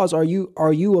righteous cause? Are you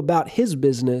about his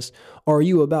business, or are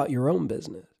you about your own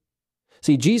business?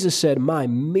 See, Jesus said, my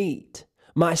meat,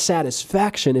 my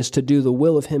satisfaction is to do the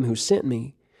will of him who sent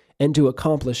me and to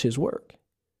accomplish his work.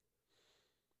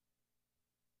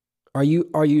 Are you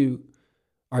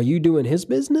doing his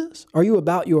business? Are you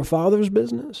about your Father's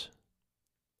business?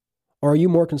 Or are you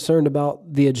more concerned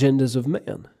about the agendas of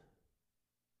man?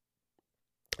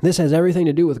 This has everything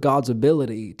to do with God's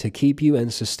ability to keep you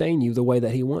and sustain you the way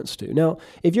that he wants to. Now,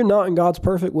 if you're not in God's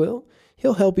perfect will,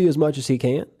 he'll help you as much as he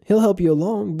can. He'll help you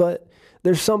along, but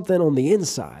there's something on the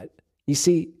inside. You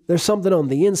see, there's something on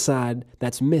the inside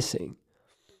that's missing.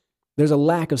 There's a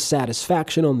lack of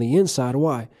satisfaction on the inside.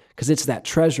 Why? Because it's that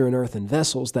treasure in earthen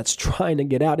vessels that's trying to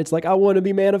get out. It's like, I want to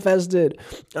be manifested.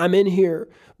 I'm in here,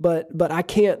 but I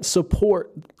can't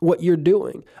support what you're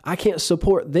doing. I can't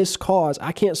support this cause.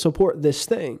 I can't support this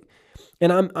thing.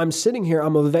 And I'm sitting here,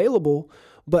 I'm available,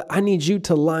 but I need you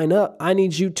to line up. I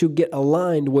need you to get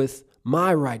aligned with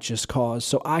my righteous cause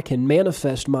so I can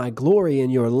manifest my glory in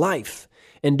your life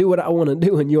and do what I want to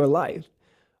do in your life.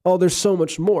 Oh, there's so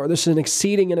much more. There's an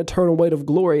exceeding and eternal weight of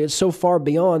glory. It's so far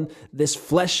beyond this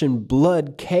flesh and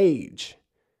blood cage.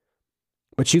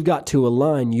 But you've got to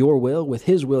align your will with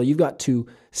his will. You've got to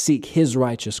seek his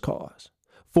righteous cause.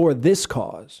 For this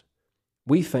cause,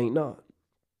 we faint not.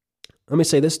 Let me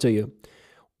say this to you.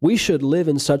 We should live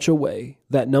in such a way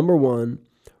that, number one,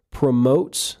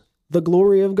 promotes the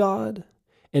glory of God.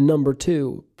 And number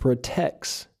two,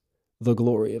 protects the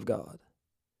glory of God.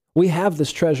 We have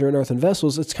this treasure in earthen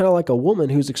vessels. It's kind of like a woman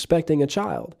who's expecting a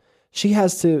child. She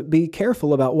has to be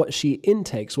careful about what she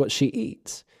intakes, what she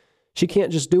eats. She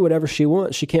can't just do whatever she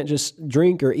wants. She can't just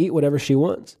drink or eat whatever she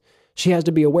wants. She has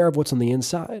to be aware of what's on the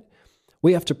inside.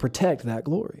 We have to protect that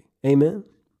glory. Amen?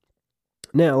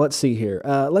 Now, let's see here.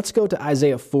 Let's go to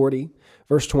Isaiah 40,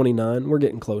 verse 29. We're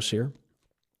getting close here.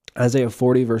 Isaiah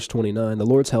 40, verse 29. The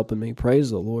Lord's helping me. Praise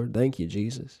the Lord. Thank you,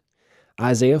 Jesus.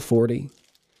 Isaiah 40.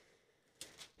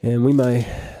 And we might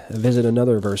visit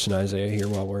another verse in Isaiah here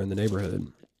while we're in the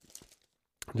neighborhood.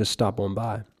 Just stop on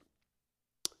by.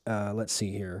 Let's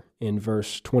see here. In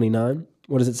verse 29,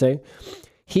 what does it say?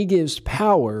 He gives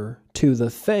power to the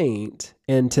faint,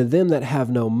 and to them that have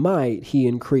no might he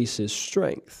increases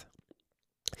strength.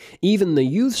 Even the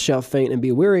youth shall faint and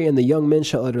be weary, and the young men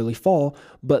shall utterly fall.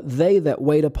 But they that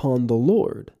wait upon the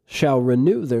Lord shall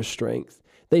renew their strength.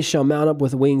 They shall mount up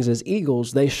with wings as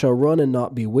eagles. They shall run and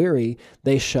not be weary.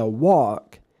 They shall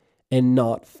walk and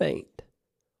not faint.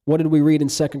 What did we read in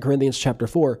 2 Corinthians chapter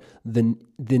 4?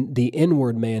 The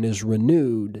inward man is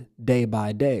renewed day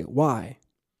by day. Why?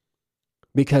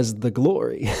 Because the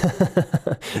glory,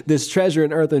 this treasure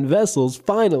in earthen vessels,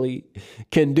 finally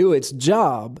can do its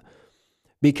job.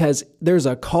 Because there's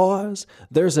a cause,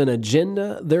 there's an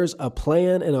agenda, there's a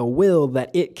plan and a will that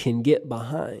it can get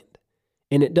behind.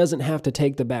 And it doesn't have to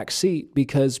take the back seat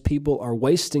because people are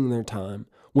wasting their time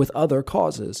with other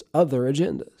causes, other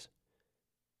agendas.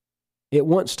 It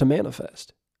wants to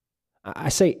manifest. I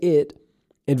say it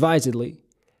advisedly.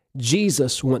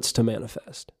 Jesus wants to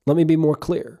manifest. Let me be more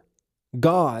clear.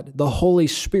 God, the Holy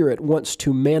Spirit, wants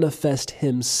to manifest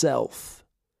himself.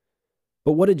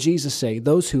 But what did Jesus say?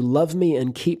 Those who love me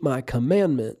and keep my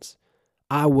commandments,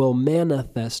 I will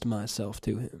manifest myself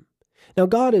to him. Now,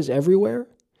 God is everywhere.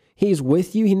 He's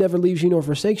with you. He never leaves you nor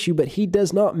forsakes you, but he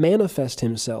does not manifest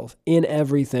himself in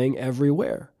everything,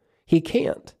 everywhere. He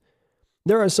can't.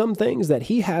 There are some things that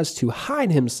he has to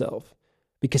hide himself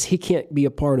because he can't be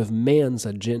a part of man's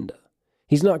agenda.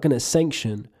 He's not going to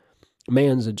sanction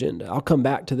man's agenda. I'll come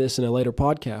back to this in a later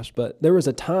podcast, but there was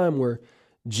a time where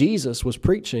Jesus was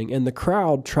preaching and the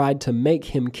crowd tried to make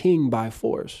him king by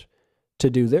force to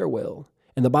do their will.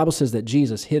 And the Bible says that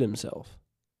Jesus hid himself.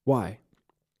 Why?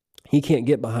 He can't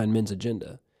get behind men's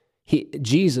agenda.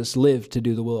 Jesus lived to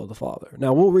do the will of the Father.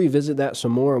 Now, we'll revisit that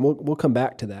some more and we'll come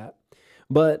back to that.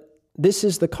 But this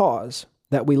is the cause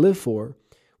that we live for.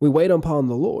 We wait upon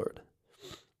the Lord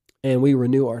and we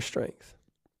renew our strength.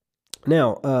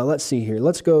 Now, let's see here.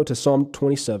 Let's go to Psalm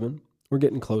 27. We're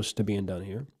getting close to being done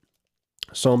here.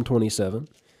 Psalm 27.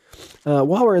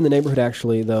 While we're in the neighborhood,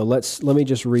 actually, though, let me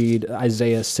just read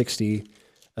Isaiah 60.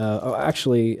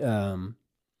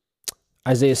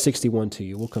 Isaiah 61 to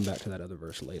you. We'll come back to that other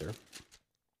verse later.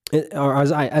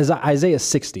 Isaiah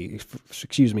 60,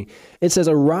 excuse me. It says,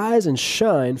 "Arise and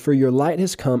shine, for your light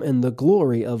has come, and the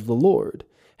glory of the Lord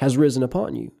has risen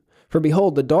upon you. For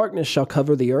behold, the darkness shall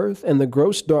cover the earth, and the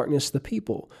gross darkness the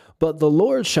people. But the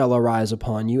Lord shall arise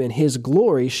upon you, and his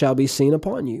glory shall be seen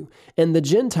upon you. And the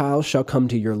Gentiles shall come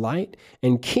to your light,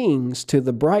 and kings to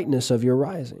the brightness of your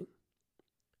rising."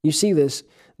 You see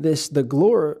the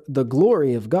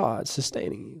glory of God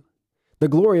sustaining you. The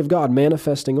glory of God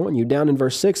manifesting on you. Down in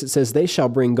verse 6, it says, "They shall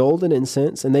bring gold and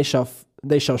incense, and they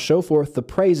shall show forth the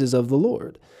praises of the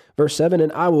Lord." Verse 7,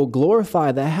 "And I will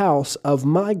glorify the house of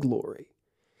my glory."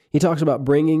 He talks about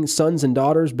bringing sons and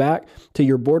daughters back to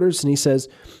your borders, and he says,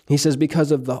 because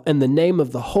of in the name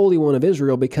of the Holy One of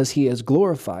Israel, because he has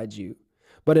glorified you.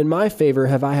 "But in my favor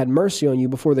have I had mercy on you,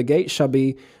 before the gates shall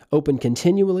be open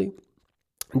continually."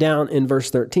 Down in verse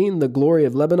 13, "The glory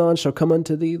of Lebanon shall come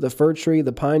unto thee, the fir tree,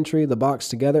 the pine tree, the box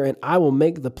together, and I will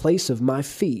make the place of my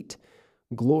feet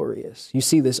glorious." You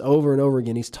see this over and over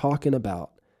again. He's talking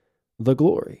about the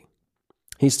glory.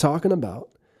 He's talking about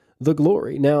the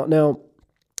glory. Now,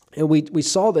 and we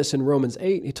saw this in Romans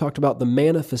 8. He talked about the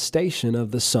manifestation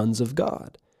of the sons of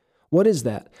God. What is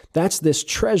that? That's this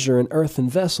treasure in earthen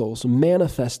vessels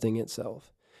manifesting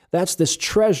itself. That's this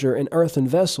treasure in earthen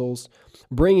vessels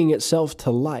bringing itself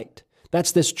to light.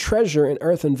 That's this treasure in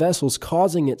earthen vessels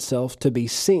causing itself to be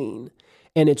seen.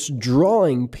 And it's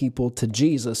drawing people to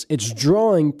Jesus. It's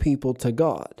drawing people to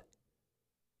God.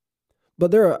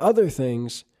 But there are other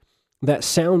things that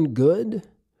sound good,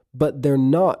 but they're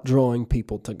not drawing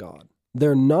people to God.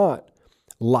 They're not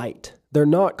light. They're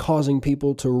not causing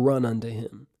people to run unto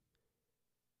him.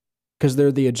 Because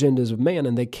they're the agendas of man,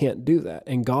 and they can't do that.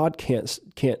 And God can't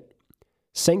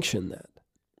sanction that.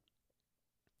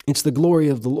 It's the glory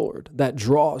of the Lord that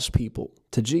draws people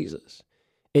to Jesus.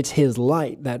 It's his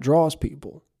light that draws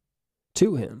people.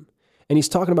 to him. And he's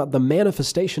talking about the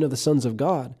manifestation of the sons of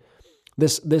God.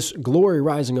 This glory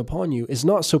rising upon you is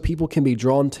not so people can be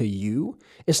drawn to you.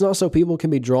 It's not so people can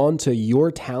be drawn to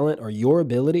your talent or your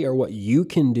ability or what you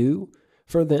can do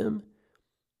for them.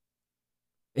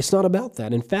 It's not about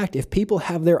that. In fact, if people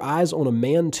have their eyes on a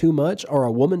man too much or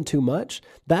a woman too much,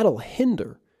 that'll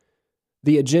hinder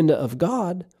the agenda of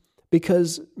God,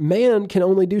 because man can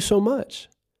only do so much.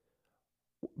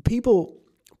 People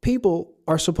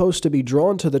are supposed to be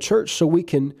drawn to the church so we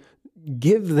can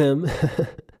give them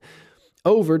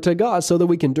over to God, so that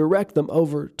we can direct them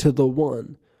over to the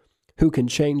one who can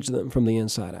change them from the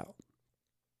inside out.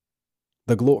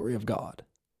 The glory of God,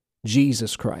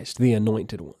 Jesus Christ, the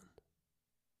anointed one.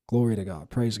 Glory to God.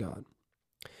 Praise God.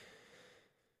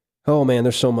 Oh man,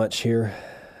 there's so much here.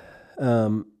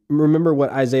 Remember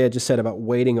what Isaiah just said about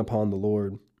waiting upon the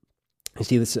Lord. You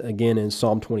see this again in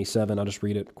Psalm 27. I'll just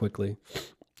read it quickly.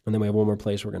 And then we have one more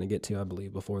place we're going to get to, I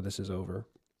believe, before this is over.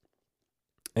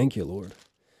 Thank you, Lord.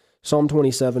 Psalm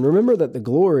 27. Remember that the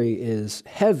glory is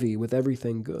heavy with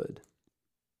everything good.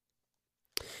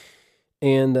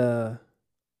 And, oh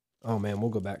man,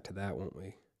 we'll go back to that, won't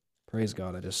we? Praise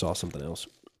God, I just saw something else.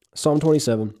 Psalm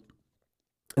 27.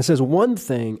 It says, one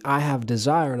thing I have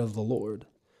desired of the Lord.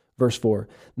 Verse 4,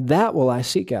 that will I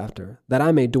seek after, that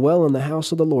I may dwell in the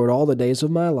house of the Lord all the days of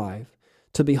my life,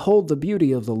 to behold the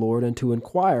beauty of the Lord and to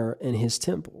inquire in his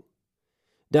temple.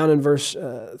 Down in verse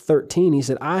 13, he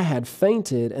said, I had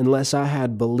fainted unless I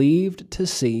had believed to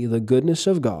see the goodness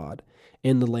of God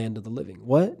in the land of the living.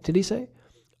 What did he say?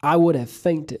 I would have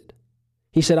fainted.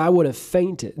 He said, I would have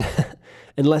fainted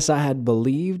unless I had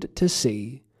believed to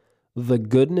see the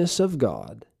goodness of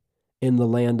God in the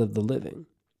land of the living.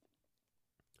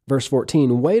 Verse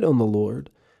 14, wait on the Lord,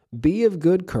 be of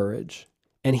good courage,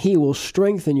 and he will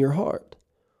strengthen your heart.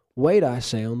 Wait, I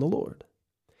say, on the Lord.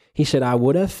 He said, I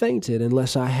would have fainted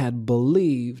unless I had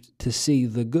believed to see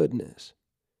the goodness.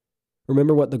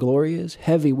 Remember what the glory is?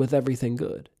 Heavy with everything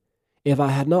good. If I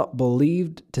had not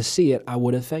believed to see it, I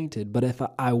would have fainted. But if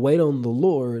I wait on the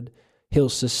Lord, he'll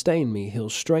sustain me. He'll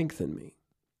strengthen me.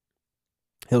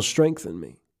 He'll strengthen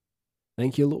me.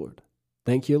 Thank you, Lord.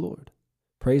 Thank you, Lord.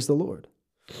 Praise the Lord.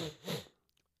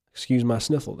 Excuse my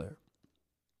sniffle there.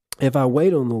 If I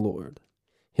wait on the Lord,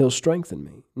 he'll strengthen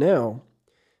me. Now,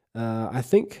 I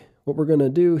think what we're going to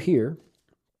do here,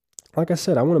 like I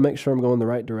said, I want to make sure I'm going the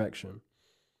right direction.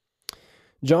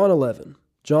 John 11.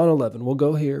 We'll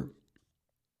go here.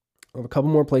 I have a couple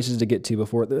more places to get to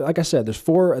before. Like I said, there's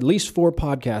at least four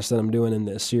podcasts that I'm doing in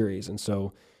this series, and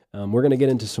so we're going to get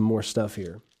into some more stuff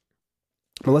here.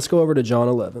 But let's go over to John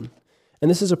 11. And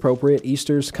this is appropriate.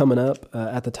 Easter's coming up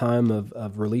at the time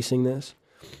of releasing this.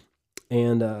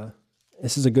 And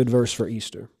this is a good verse for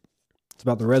Easter. It's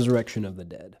about the resurrection of the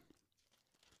dead.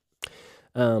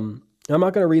 I'm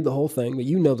not going to read the whole thing, but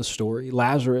you know the story.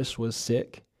 Lazarus was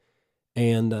sick.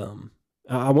 And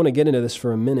I want to get into this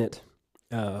for a minute.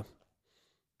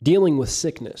 Dealing with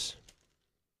sickness.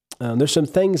 There's some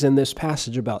things in this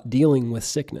passage about dealing with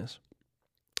sickness.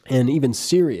 And even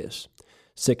serious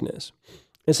sickness.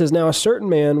 It says, now a certain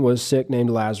man was sick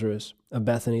named Lazarus of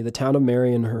Bethany, the town of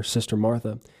Mary and her sister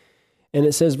Martha. And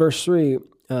it says, verse 3,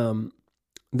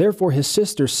 therefore his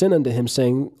sister sent unto him,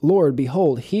 saying, Lord,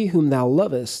 behold, he whom thou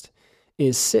lovest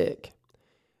is sick.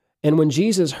 And when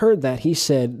Jesus heard that, he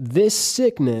said, this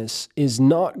sickness is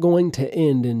not going to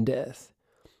end in death,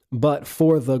 but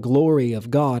for the glory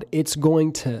of God. It's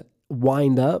going to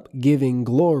wind up giving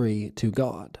glory to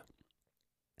God.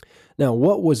 Now,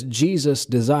 what was Jesus'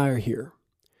 desire here?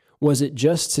 Was it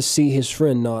just to see his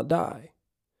friend not die?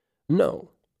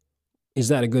 No. Is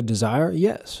that a good desire?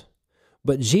 Yes.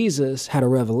 But Jesus had a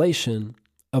revelation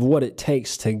of what it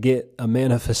takes to get a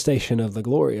manifestation of the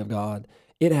glory of God.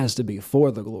 It has to be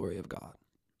for the glory of God.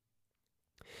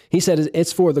 He said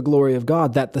it's for the glory of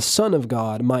God that the Son of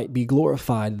God might be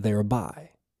glorified thereby.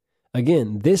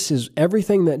 Again, this is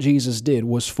everything that Jesus did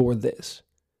was for this,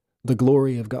 the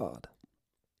glory of God.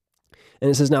 And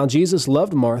it says, now Jesus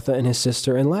loved Martha and his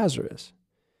sister and Lazarus.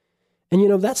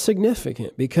 And that's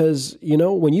significant because,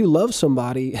 when you love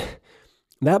somebody,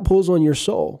 that pulls on your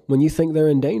soul when you think they're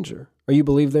in danger or you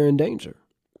believe they're in danger.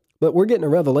 But we're getting a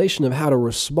revelation of how to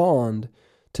respond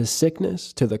to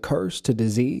sickness, to the curse, to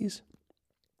disease.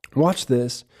 Watch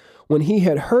this. When he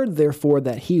had heard, therefore,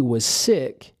 that he was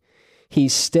sick, he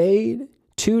stayed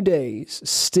 2 days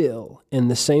still in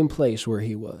the same place where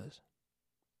he was.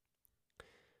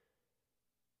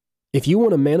 If you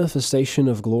want a manifestation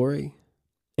of glory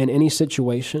in any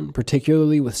situation,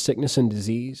 particularly with sickness and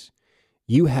disease,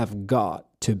 you have got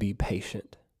to be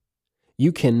patient.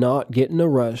 You cannot get in a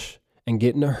rush and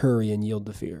get in a hurry and yield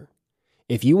to fear.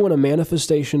 If you want a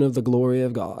manifestation of the glory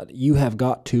of God, you have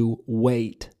got to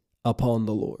wait upon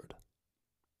the Lord.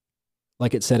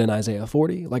 Like it said in Isaiah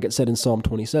 40, like it said in Psalm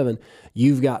 27,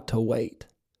 you've got to wait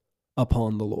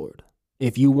upon the Lord.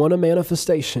 If you want a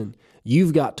manifestation,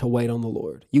 you've got to wait on the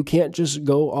Lord. You can't just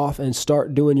go off and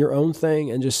start doing your own thing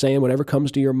and just saying whatever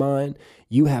comes to your mind.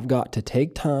 You have got to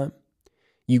take time.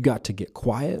 You've got to get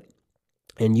quiet,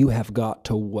 and you have got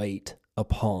to wait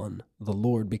upon the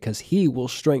Lord, because He will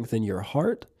strengthen your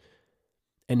heart,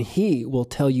 and He will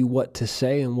tell you what to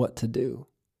say and what to do.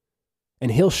 And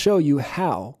He'll show you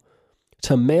how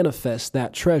to manifest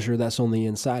that treasure that's on the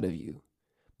inside of you.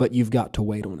 But you've got to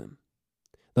wait on Him.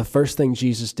 The first thing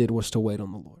Jesus did was to wait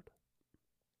on the Lord.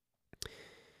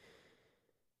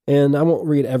 And I won't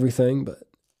read everything, but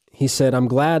He said, I'm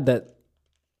glad that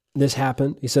this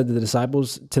happened. He said to the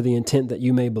disciples, to the intent that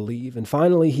you may believe. And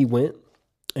finally He went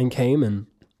and came, and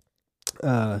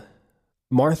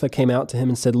Martha came out to Him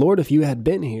and said, Lord, if you had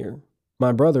been here,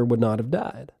 my brother would not have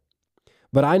died.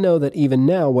 But I know that even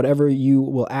now, whatever you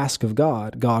will ask of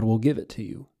God, God will give it to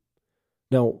you.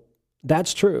 Now,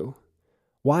 that's true.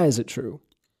 Why is it true?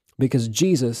 Because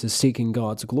Jesus is seeking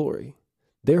God's glory.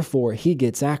 Therefore, He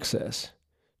gets access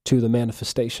to the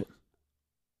manifestation.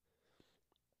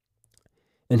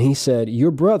 And He said,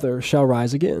 your brother shall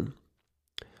rise again.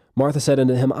 Martha said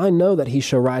unto Him, I know that he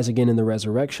shall rise again in the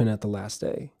resurrection at the last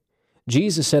day.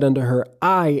 Jesus said unto her,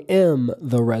 I am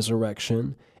the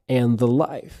resurrection and the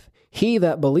life. He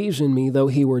that believes in me, though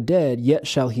he were dead, yet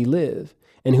shall he live.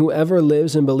 And whoever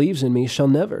lives and believes in me shall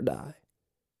never die.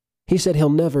 He said He'll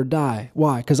never die.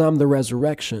 Why? Because I'm the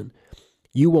resurrection.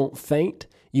 You won't faint.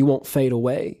 You won't fade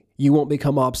away. You won't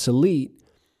become obsolete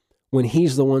when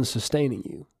He's the one sustaining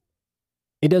you.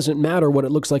 It doesn't matter what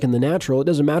it looks like in the natural. It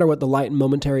doesn't matter what the light and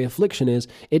momentary affliction is.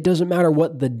 It doesn't matter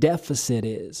what the deficit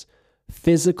is,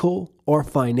 physical or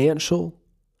financial.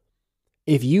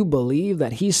 If you believe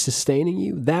that He's sustaining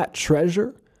you, that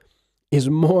treasure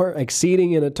is more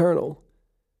exceeding and eternal.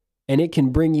 And it can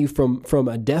bring you from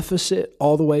a deficit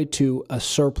all the way to a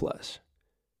surplus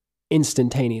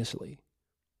instantaneously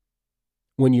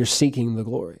when you're seeking the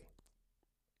glory.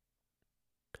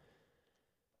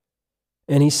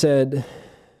 And she said,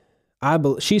 I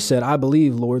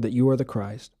believe, Lord, that you are the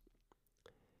Christ.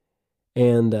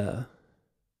 And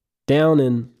down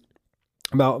in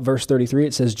about verse 33,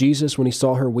 it says, Jesus, when He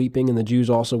saw her weeping, and the Jews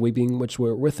also weeping, which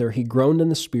were with her, He groaned in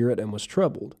the spirit and was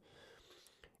troubled.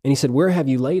 And He said, where have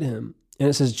you laid him? And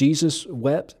it says, Jesus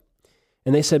wept.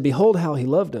 And they said, behold how he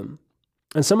loved him.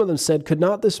 And some of them said, could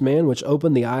not this man which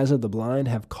opened the eyes of the blind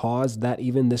have caused that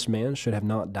even this man should have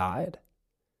not died?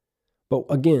 But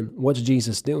again, what's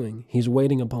Jesus doing? He's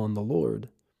waiting upon the Lord.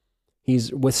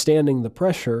 He's withstanding the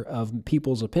pressure of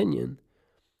people's opinion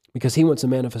because He wants a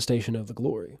manifestation of the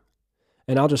glory.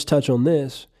 And I'll just touch on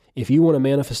this. If you want a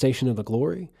manifestation of the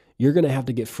glory, you're going to have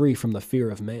to get free from the fear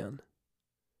of man.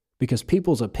 Because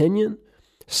people's opinion,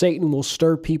 Satan will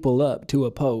stir people up to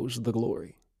oppose the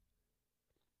glory.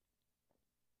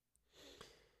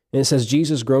 And it says,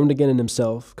 Jesus groaned again in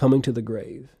himself, coming to the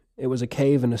grave. It was a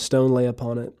cave, and a stone lay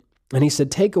upon it. And he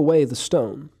said, take away the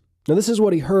stone. Now this is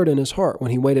what he heard in his heart when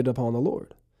he waited upon the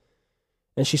Lord.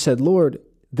 And she said, Lord,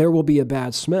 there will be a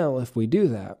bad smell if we do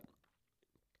that.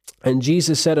 And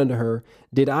Jesus said unto her,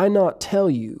 did I not tell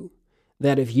you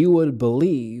that if you would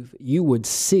believe, you would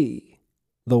see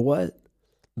the what?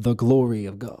 The glory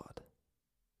of God.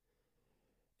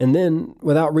 And then,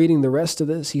 without reading the rest of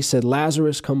this, he said,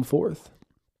 Lazarus, come forth.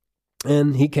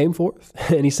 And he came forth.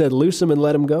 And he said, loose him and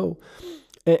let him go.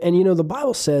 And you know, the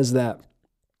Bible says that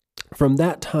from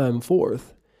that time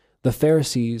forth, the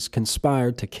Pharisees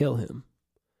conspired to kill him.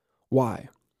 Why?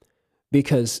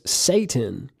 Because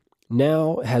Satan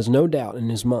now has no doubt in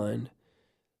his mind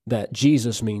that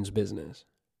Jesus means business.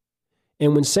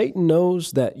 And when Satan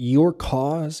knows that your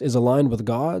cause is aligned with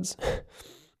God's,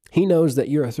 he knows that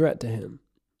you're a threat to him.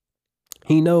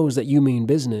 He knows that you mean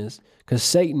business because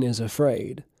Satan is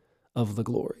afraid of the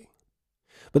glory.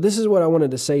 But this is what I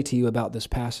wanted to say to you about this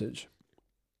passage.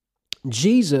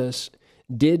 Jesus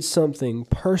did something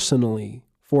personally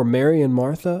for Mary and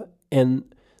Martha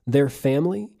and their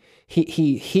family.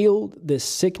 He healed this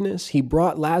sickness. He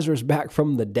brought Lazarus back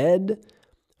from the dead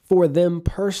for them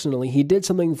personally. He did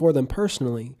something for them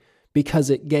personally because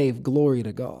it gave glory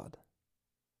to God.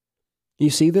 You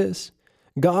see this?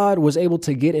 God was able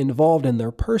to get involved in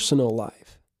their personal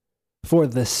life for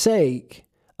the sake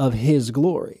of His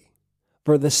glory,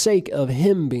 for the sake of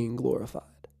Him being glorified.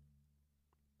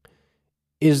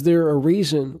 Is there a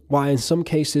reason why in some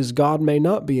cases God may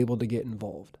not be able to get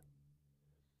involved?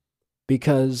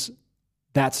 Because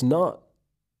that's not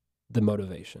the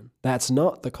motivation. That's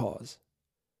not the cause.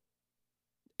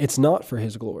 It's not for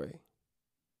his glory.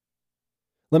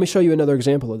 Let me show you another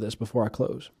example of this before I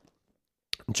close.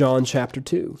 John chapter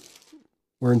 2.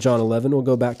 We're in John 11. We'll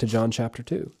go back to John chapter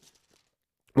 2.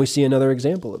 We see another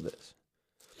example of this.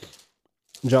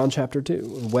 John chapter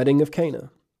 2, wedding of Cana.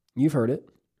 You've heard it.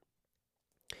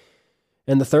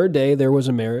 And the third day there was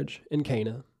a marriage in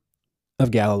Cana of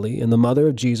Galilee, and the mother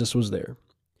of Jesus was there.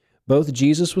 Both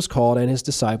Jesus was called and his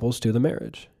disciples to the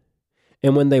marriage.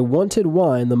 And when they wanted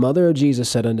wine, the mother of Jesus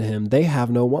said unto him, They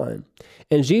have no wine.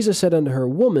 And Jesus said unto her,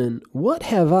 Woman, what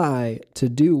have I to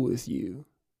do with you?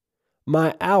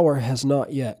 My hour has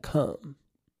not yet come.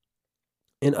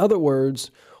 In other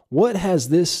words, what has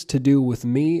this to do with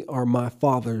me or my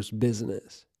Father's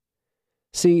business?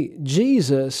 See,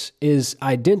 Jesus is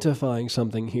identifying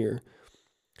something here.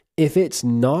 If it's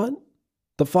not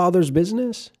the Father's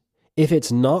business, if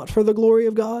it's not for the glory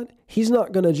of God, he's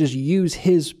not going to just use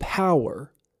his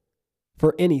power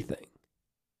for anything.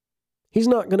 He's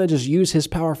not going to just use his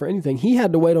power for anything. He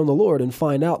had to wait on the Lord and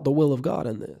find out the will of God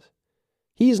in this.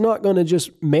 He's not going to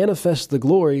just manifest the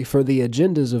glory for the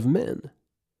agendas of men.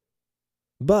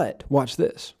 But, watch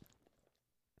this.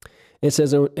 It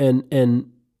says,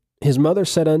 and his mother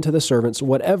said unto the servants,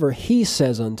 Whatever he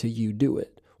says unto you, do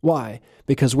it. Why?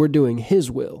 Because we're doing his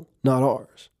will, not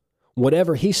ours.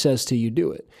 Whatever he says to you,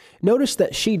 do it. Notice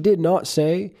that she did not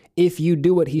say, if you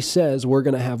do what he says, we're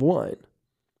going to have wine.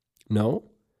 No.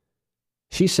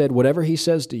 She said, whatever he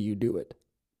says to you, do it.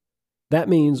 That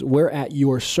means we're at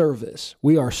your service.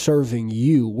 We are serving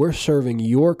you. We're serving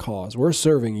your cause. We're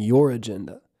serving your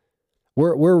agenda.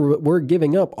 We're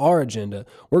giving up our agenda.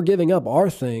 We're giving up our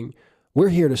thing. We're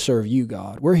here to serve you,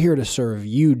 God. We're here to serve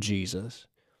you, Jesus.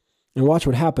 And watch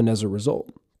what happened as a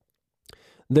result.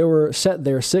 There were set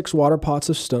there 6 water pots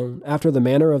of stone, after the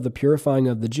manner of the purifying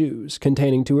of the Jews,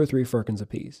 containing 2 or 3 firkins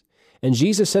apiece. And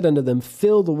Jesus said unto them,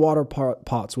 Fill the water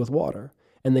pots with water.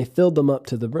 And they filled them up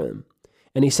to the brim.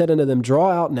 And he said unto them,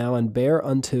 Draw out now and bear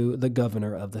unto the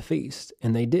governor of the feast.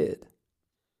 And they did.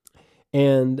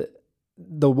 And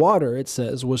the water, it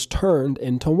says, was turned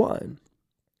into wine.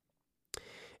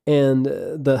 And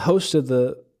the host of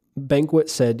the banquet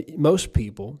said, most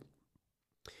people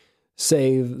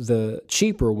save the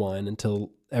cheaper wine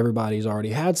until everybody's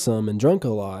already had some and drunk a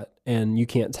lot, and you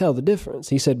can't tell the difference.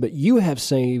 He said, but you have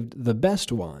saved the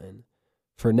best wine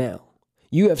for now.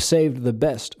 You have saved the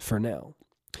best for now.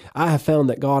 I have found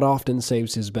that God often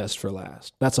saves his best for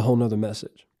last. That's a whole nother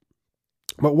message.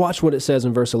 But watch what it says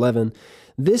in verse 11.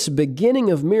 This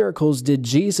beginning of miracles did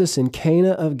Jesus in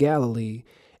Cana of Galilee,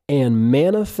 and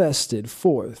manifested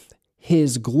forth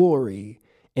his glory,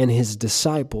 and his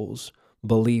disciples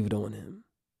believed on him.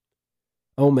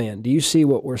 Oh man, do you see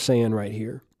what we're saying right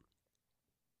here?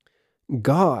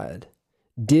 God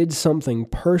did something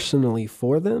personally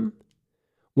for them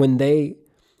when they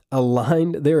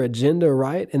aligned their agenda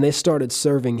right and they started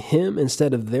serving him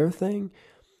instead of their thing.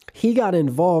 He got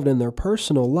involved in their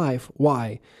personal life.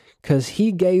 Why? Because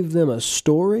he gave them a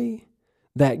story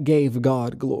that gave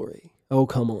God glory. Oh,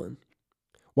 come on.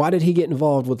 Why did he get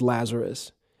involved with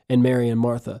Lazarus and Mary and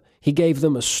Martha? He gave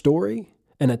them a story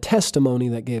and a testimony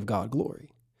that gave God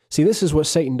glory. See, this is what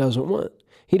Satan doesn't want.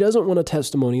 He doesn't want a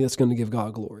testimony that's going to give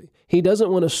God glory. He doesn't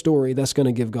want a story that's going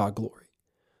to give God glory.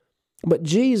 But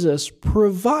Jesus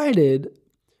provided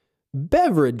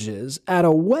beverages at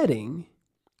a wedding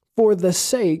for the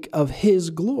sake of his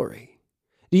glory.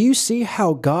 Do you see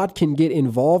how God can get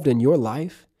involved in your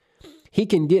life? He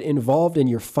can get involved in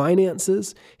your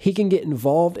finances. He can get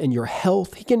involved in your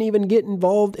health. He can even get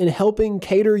involved in helping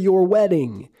cater your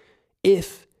wedding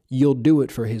if you'll do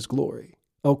it for his glory.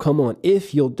 Oh, come on.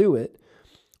 If you'll do it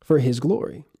for his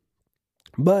glory.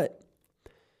 But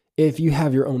if you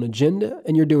have your own agenda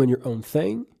and you're doing your own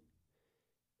thing,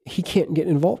 he can't get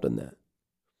involved in that.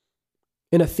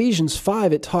 In Ephesians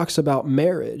 5, it talks about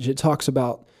marriage. It talks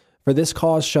about, for this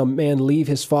cause shall man leave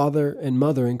his father and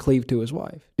mother and cleave to his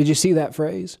wife. Did you see that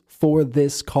phrase? For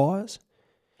this cause?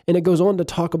 And it goes on to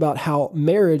talk about how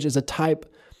marriage is a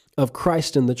type of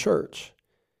Christ in the church,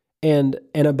 and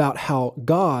about how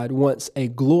God wants a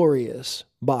glorious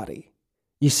body.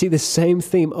 You see the same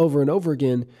theme over and over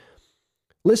again.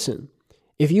 Listen,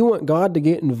 if you want God to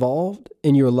get involved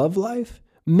in your love life,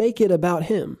 make it about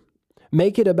him.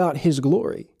 Make it about his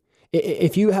glory.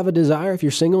 If you have a desire, if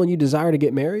you're single and you desire to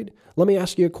get married, let me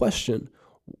ask you a question.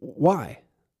 Why?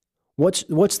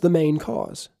 What's the main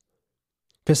cause?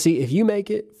 Because see, if you make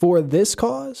it for this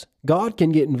cause, God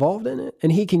can get involved in it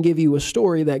and he can give you a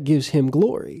story that gives him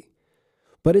glory.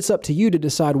 But it's up to you to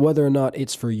decide whether or not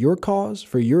it's for your cause,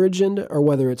 for your agenda, or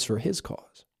whether it's for his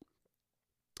cause.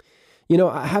 You know,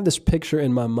 I have this picture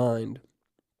in my mind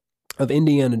of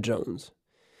Indiana Jones.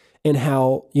 And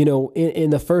how,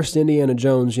 in the first Indiana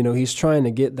Jones, he's trying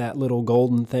to get that little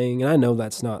golden thing. And I know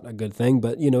that's not a good thing,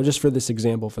 but, just for this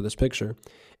example, for this picture.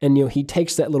 And, he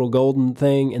takes that little golden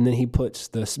thing and then he puts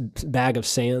this bag of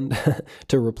sand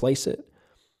to replace it.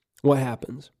 What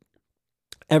happens?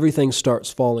 Everything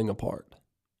starts falling apart.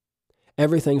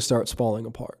 Everything starts falling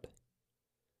apart.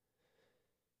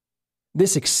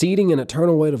 This exceeding and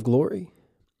eternal weight of glory,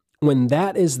 when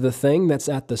that is the thing that's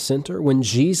at the center, when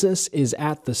Jesus is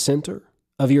at the center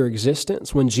of your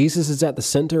existence, when Jesus is at the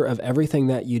center of everything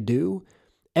that you do,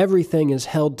 everything is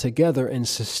held together and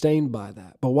sustained by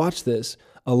that. But watch this.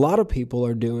 A lot of people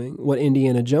are doing what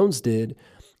Indiana Jones did,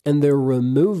 and they're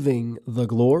removing the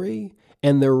glory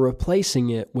and they're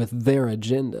replacing it with their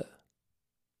agenda.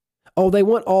 Oh, they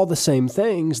want all the same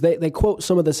things. They quote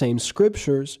some of the same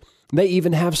scriptures. They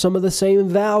even have some of the same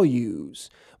values.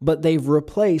 But they've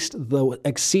replaced the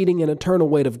exceeding and eternal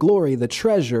weight of glory, the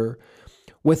treasure,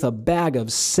 with a bag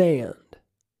of sand.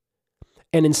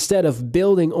 And instead of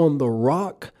building on the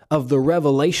rock of the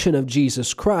revelation of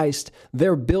Jesus Christ,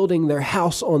 they're building their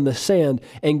house on the sand.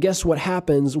 And guess what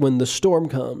happens when the storm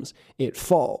comes? It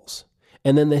falls.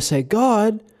 And then they say,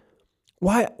 God,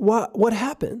 what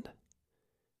happened?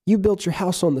 You built your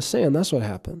house on the sand. That's what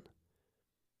happened.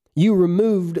 You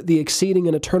removed the exceeding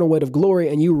and eternal weight of glory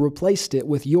and you replaced it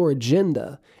with your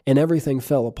agenda, and everything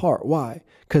fell apart. Why?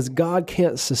 Because God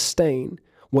can't sustain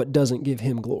what doesn't give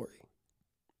him glory.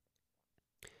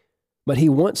 But he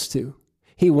wants to.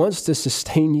 He wants to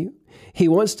sustain you. He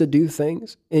wants to do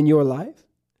things in your life.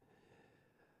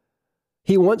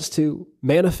 He wants to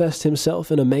manifest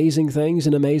himself in amazing things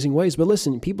in amazing ways. But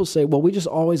listen, people say, well, we just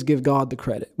always give God the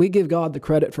credit. We give God the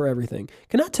credit for everything.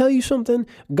 Can I tell you something?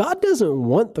 God doesn't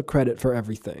want the credit for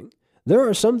everything. There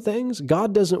are some things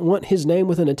God doesn't want his name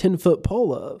within a 10-foot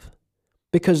pole of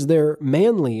because they're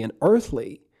manly and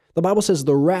earthly. The Bible says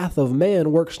the wrath of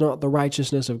man works not the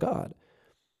righteousness of God.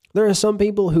 There are some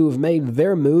people who've made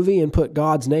their movie and put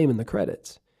God's name in the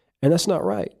credits, and that's not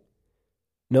right.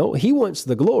 No, he wants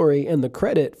the glory and the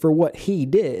credit for what he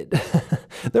did.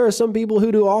 There are some people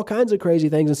who do all kinds of crazy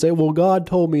things and say, well, God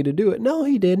told me to do it. No,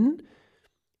 he didn't.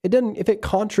 It doesn't. If it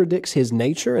contradicts his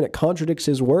nature and it contradicts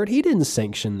his word, he didn't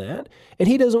sanction that, and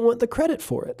he doesn't want the credit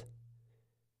for it.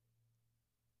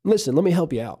 Listen, let me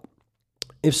help you out.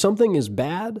 If something is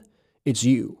bad, it's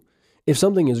you. If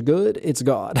something is good, it's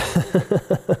God.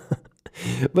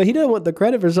 But he doesn't want the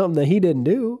credit for something that he didn't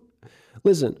do.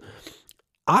 Listen,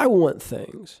 I want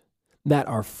things that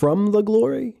are from the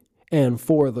glory and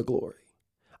for the glory.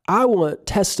 I want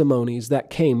testimonies that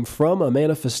came from a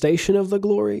manifestation of the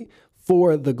glory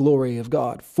for the glory of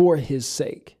God, for his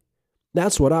sake.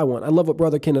 That's what I want. I love what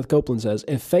Brother Kenneth Copeland says.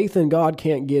 If faith in God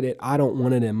can't get it, I don't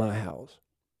want it in my house.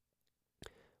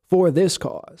 For this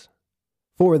cause.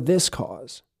 For this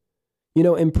cause.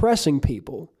 Impressing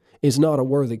people is not a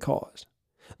worthy cause.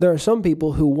 There are some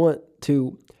people who want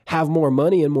to have more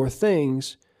money and more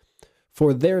things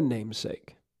for their name's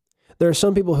sake. There are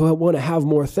some people who want to have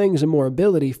more things and more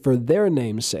ability for their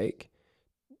name's sake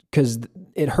because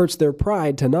it hurts their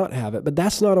pride to not have it, but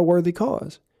that's not a worthy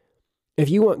cause. If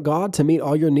you want God to meet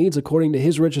all your needs according to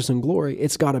his riches and glory,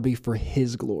 it's got to be for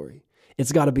his glory.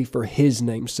 It's got to be for his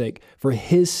name's sake, for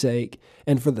his sake,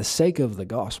 and for the sake of the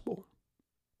gospel.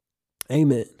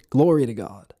 Amen. Glory to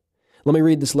God. Let me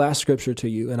read this last scripture to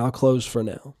you, and I'll close for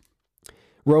now.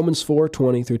 Romans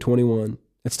 4:20 through 21.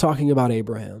 It's talking about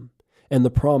Abraham and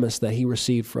the promise that he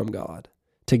received from God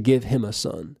to give him a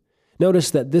son.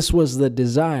 Notice that this was the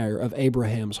desire of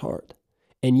Abraham's heart.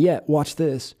 And yet, watch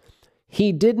this,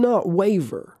 he did not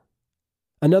waver.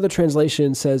 Another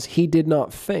translation says he did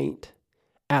not faint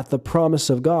at the promise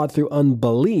of God through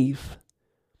unbelief,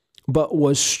 but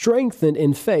was strengthened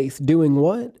in faith, doing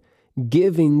what?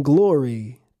 Giving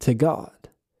glory to God,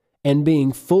 and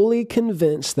being fully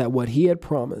convinced that what he had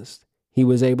promised, he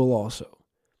was able also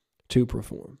to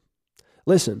perform.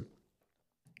 Listen,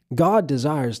 God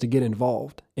desires to get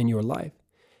involved in your life.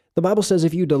 The Bible says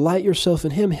if you delight yourself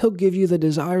in him, he'll give you the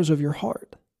desires of your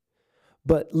heart.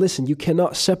 But listen, you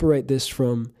cannot separate this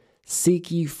from seek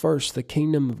ye first the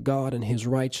kingdom of God and his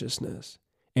righteousness,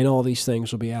 and all these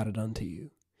things will be added unto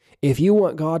you. If you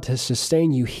want God to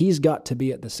sustain you, he's got to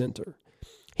be at the center.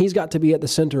 He's got to be at the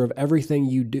center of everything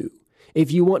you do.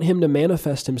 If you want him to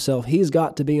manifest himself, he's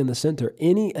got to be in the center.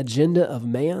 Any agenda of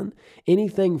man,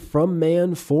 anything from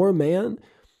man for man,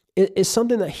 is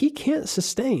something that he can't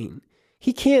sustain.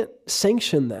 He can't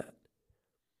sanction that.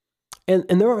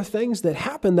 And there are things that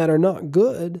happen that are not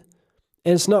good,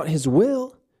 and it's not his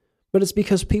will, but it's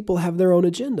because people have their own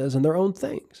agendas and their own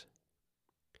things.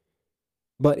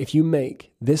 But if you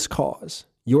make this cause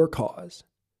your cause,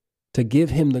 to give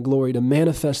him the glory, to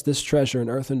manifest this treasure in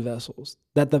earthen vessels,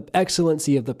 that the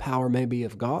excellency of the power may be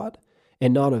of God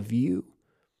and not of you.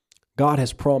 God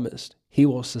has promised he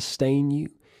will sustain you.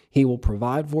 He will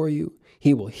provide for you.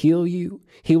 He will heal you.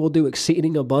 He will do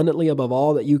exceeding abundantly above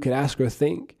all that you could ask or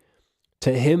think.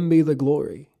 To him be the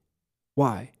glory.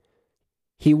 Why?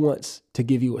 He wants to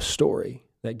give you a story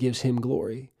that gives him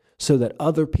glory so that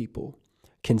other people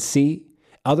can see,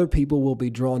 other people will be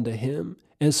drawn to him,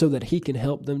 and so that he can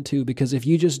help them too. Because if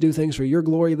you just do things for your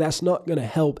glory, that's not going to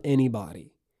help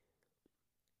anybody.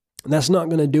 That's not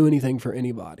going to do anything for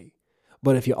anybody.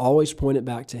 But if you always point it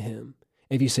back to him,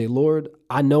 if you say, Lord,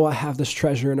 I know I have this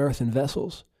treasure in earthen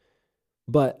vessels,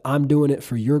 but I'm doing it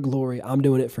for your glory. I'm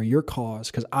doing it for your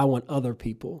cause because I want other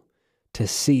people to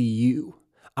see you.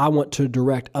 I want to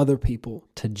direct other people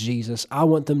to Jesus. I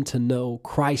want them to know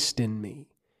Christ in me,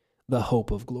 the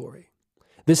hope of glory.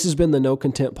 This has been the No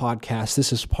Content Podcast.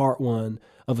 This is part 1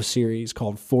 of a series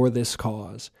called For This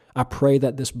Cause. I pray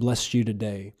that this blessed you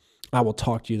today. I will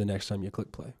talk to you the next time you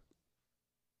click play.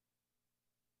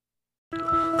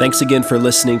 Thanks again for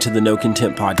listening to the No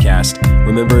Content Podcast.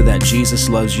 Remember that Jesus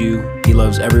loves you, he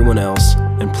loves everyone else,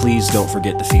 and please don't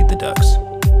forget to feed the ducks.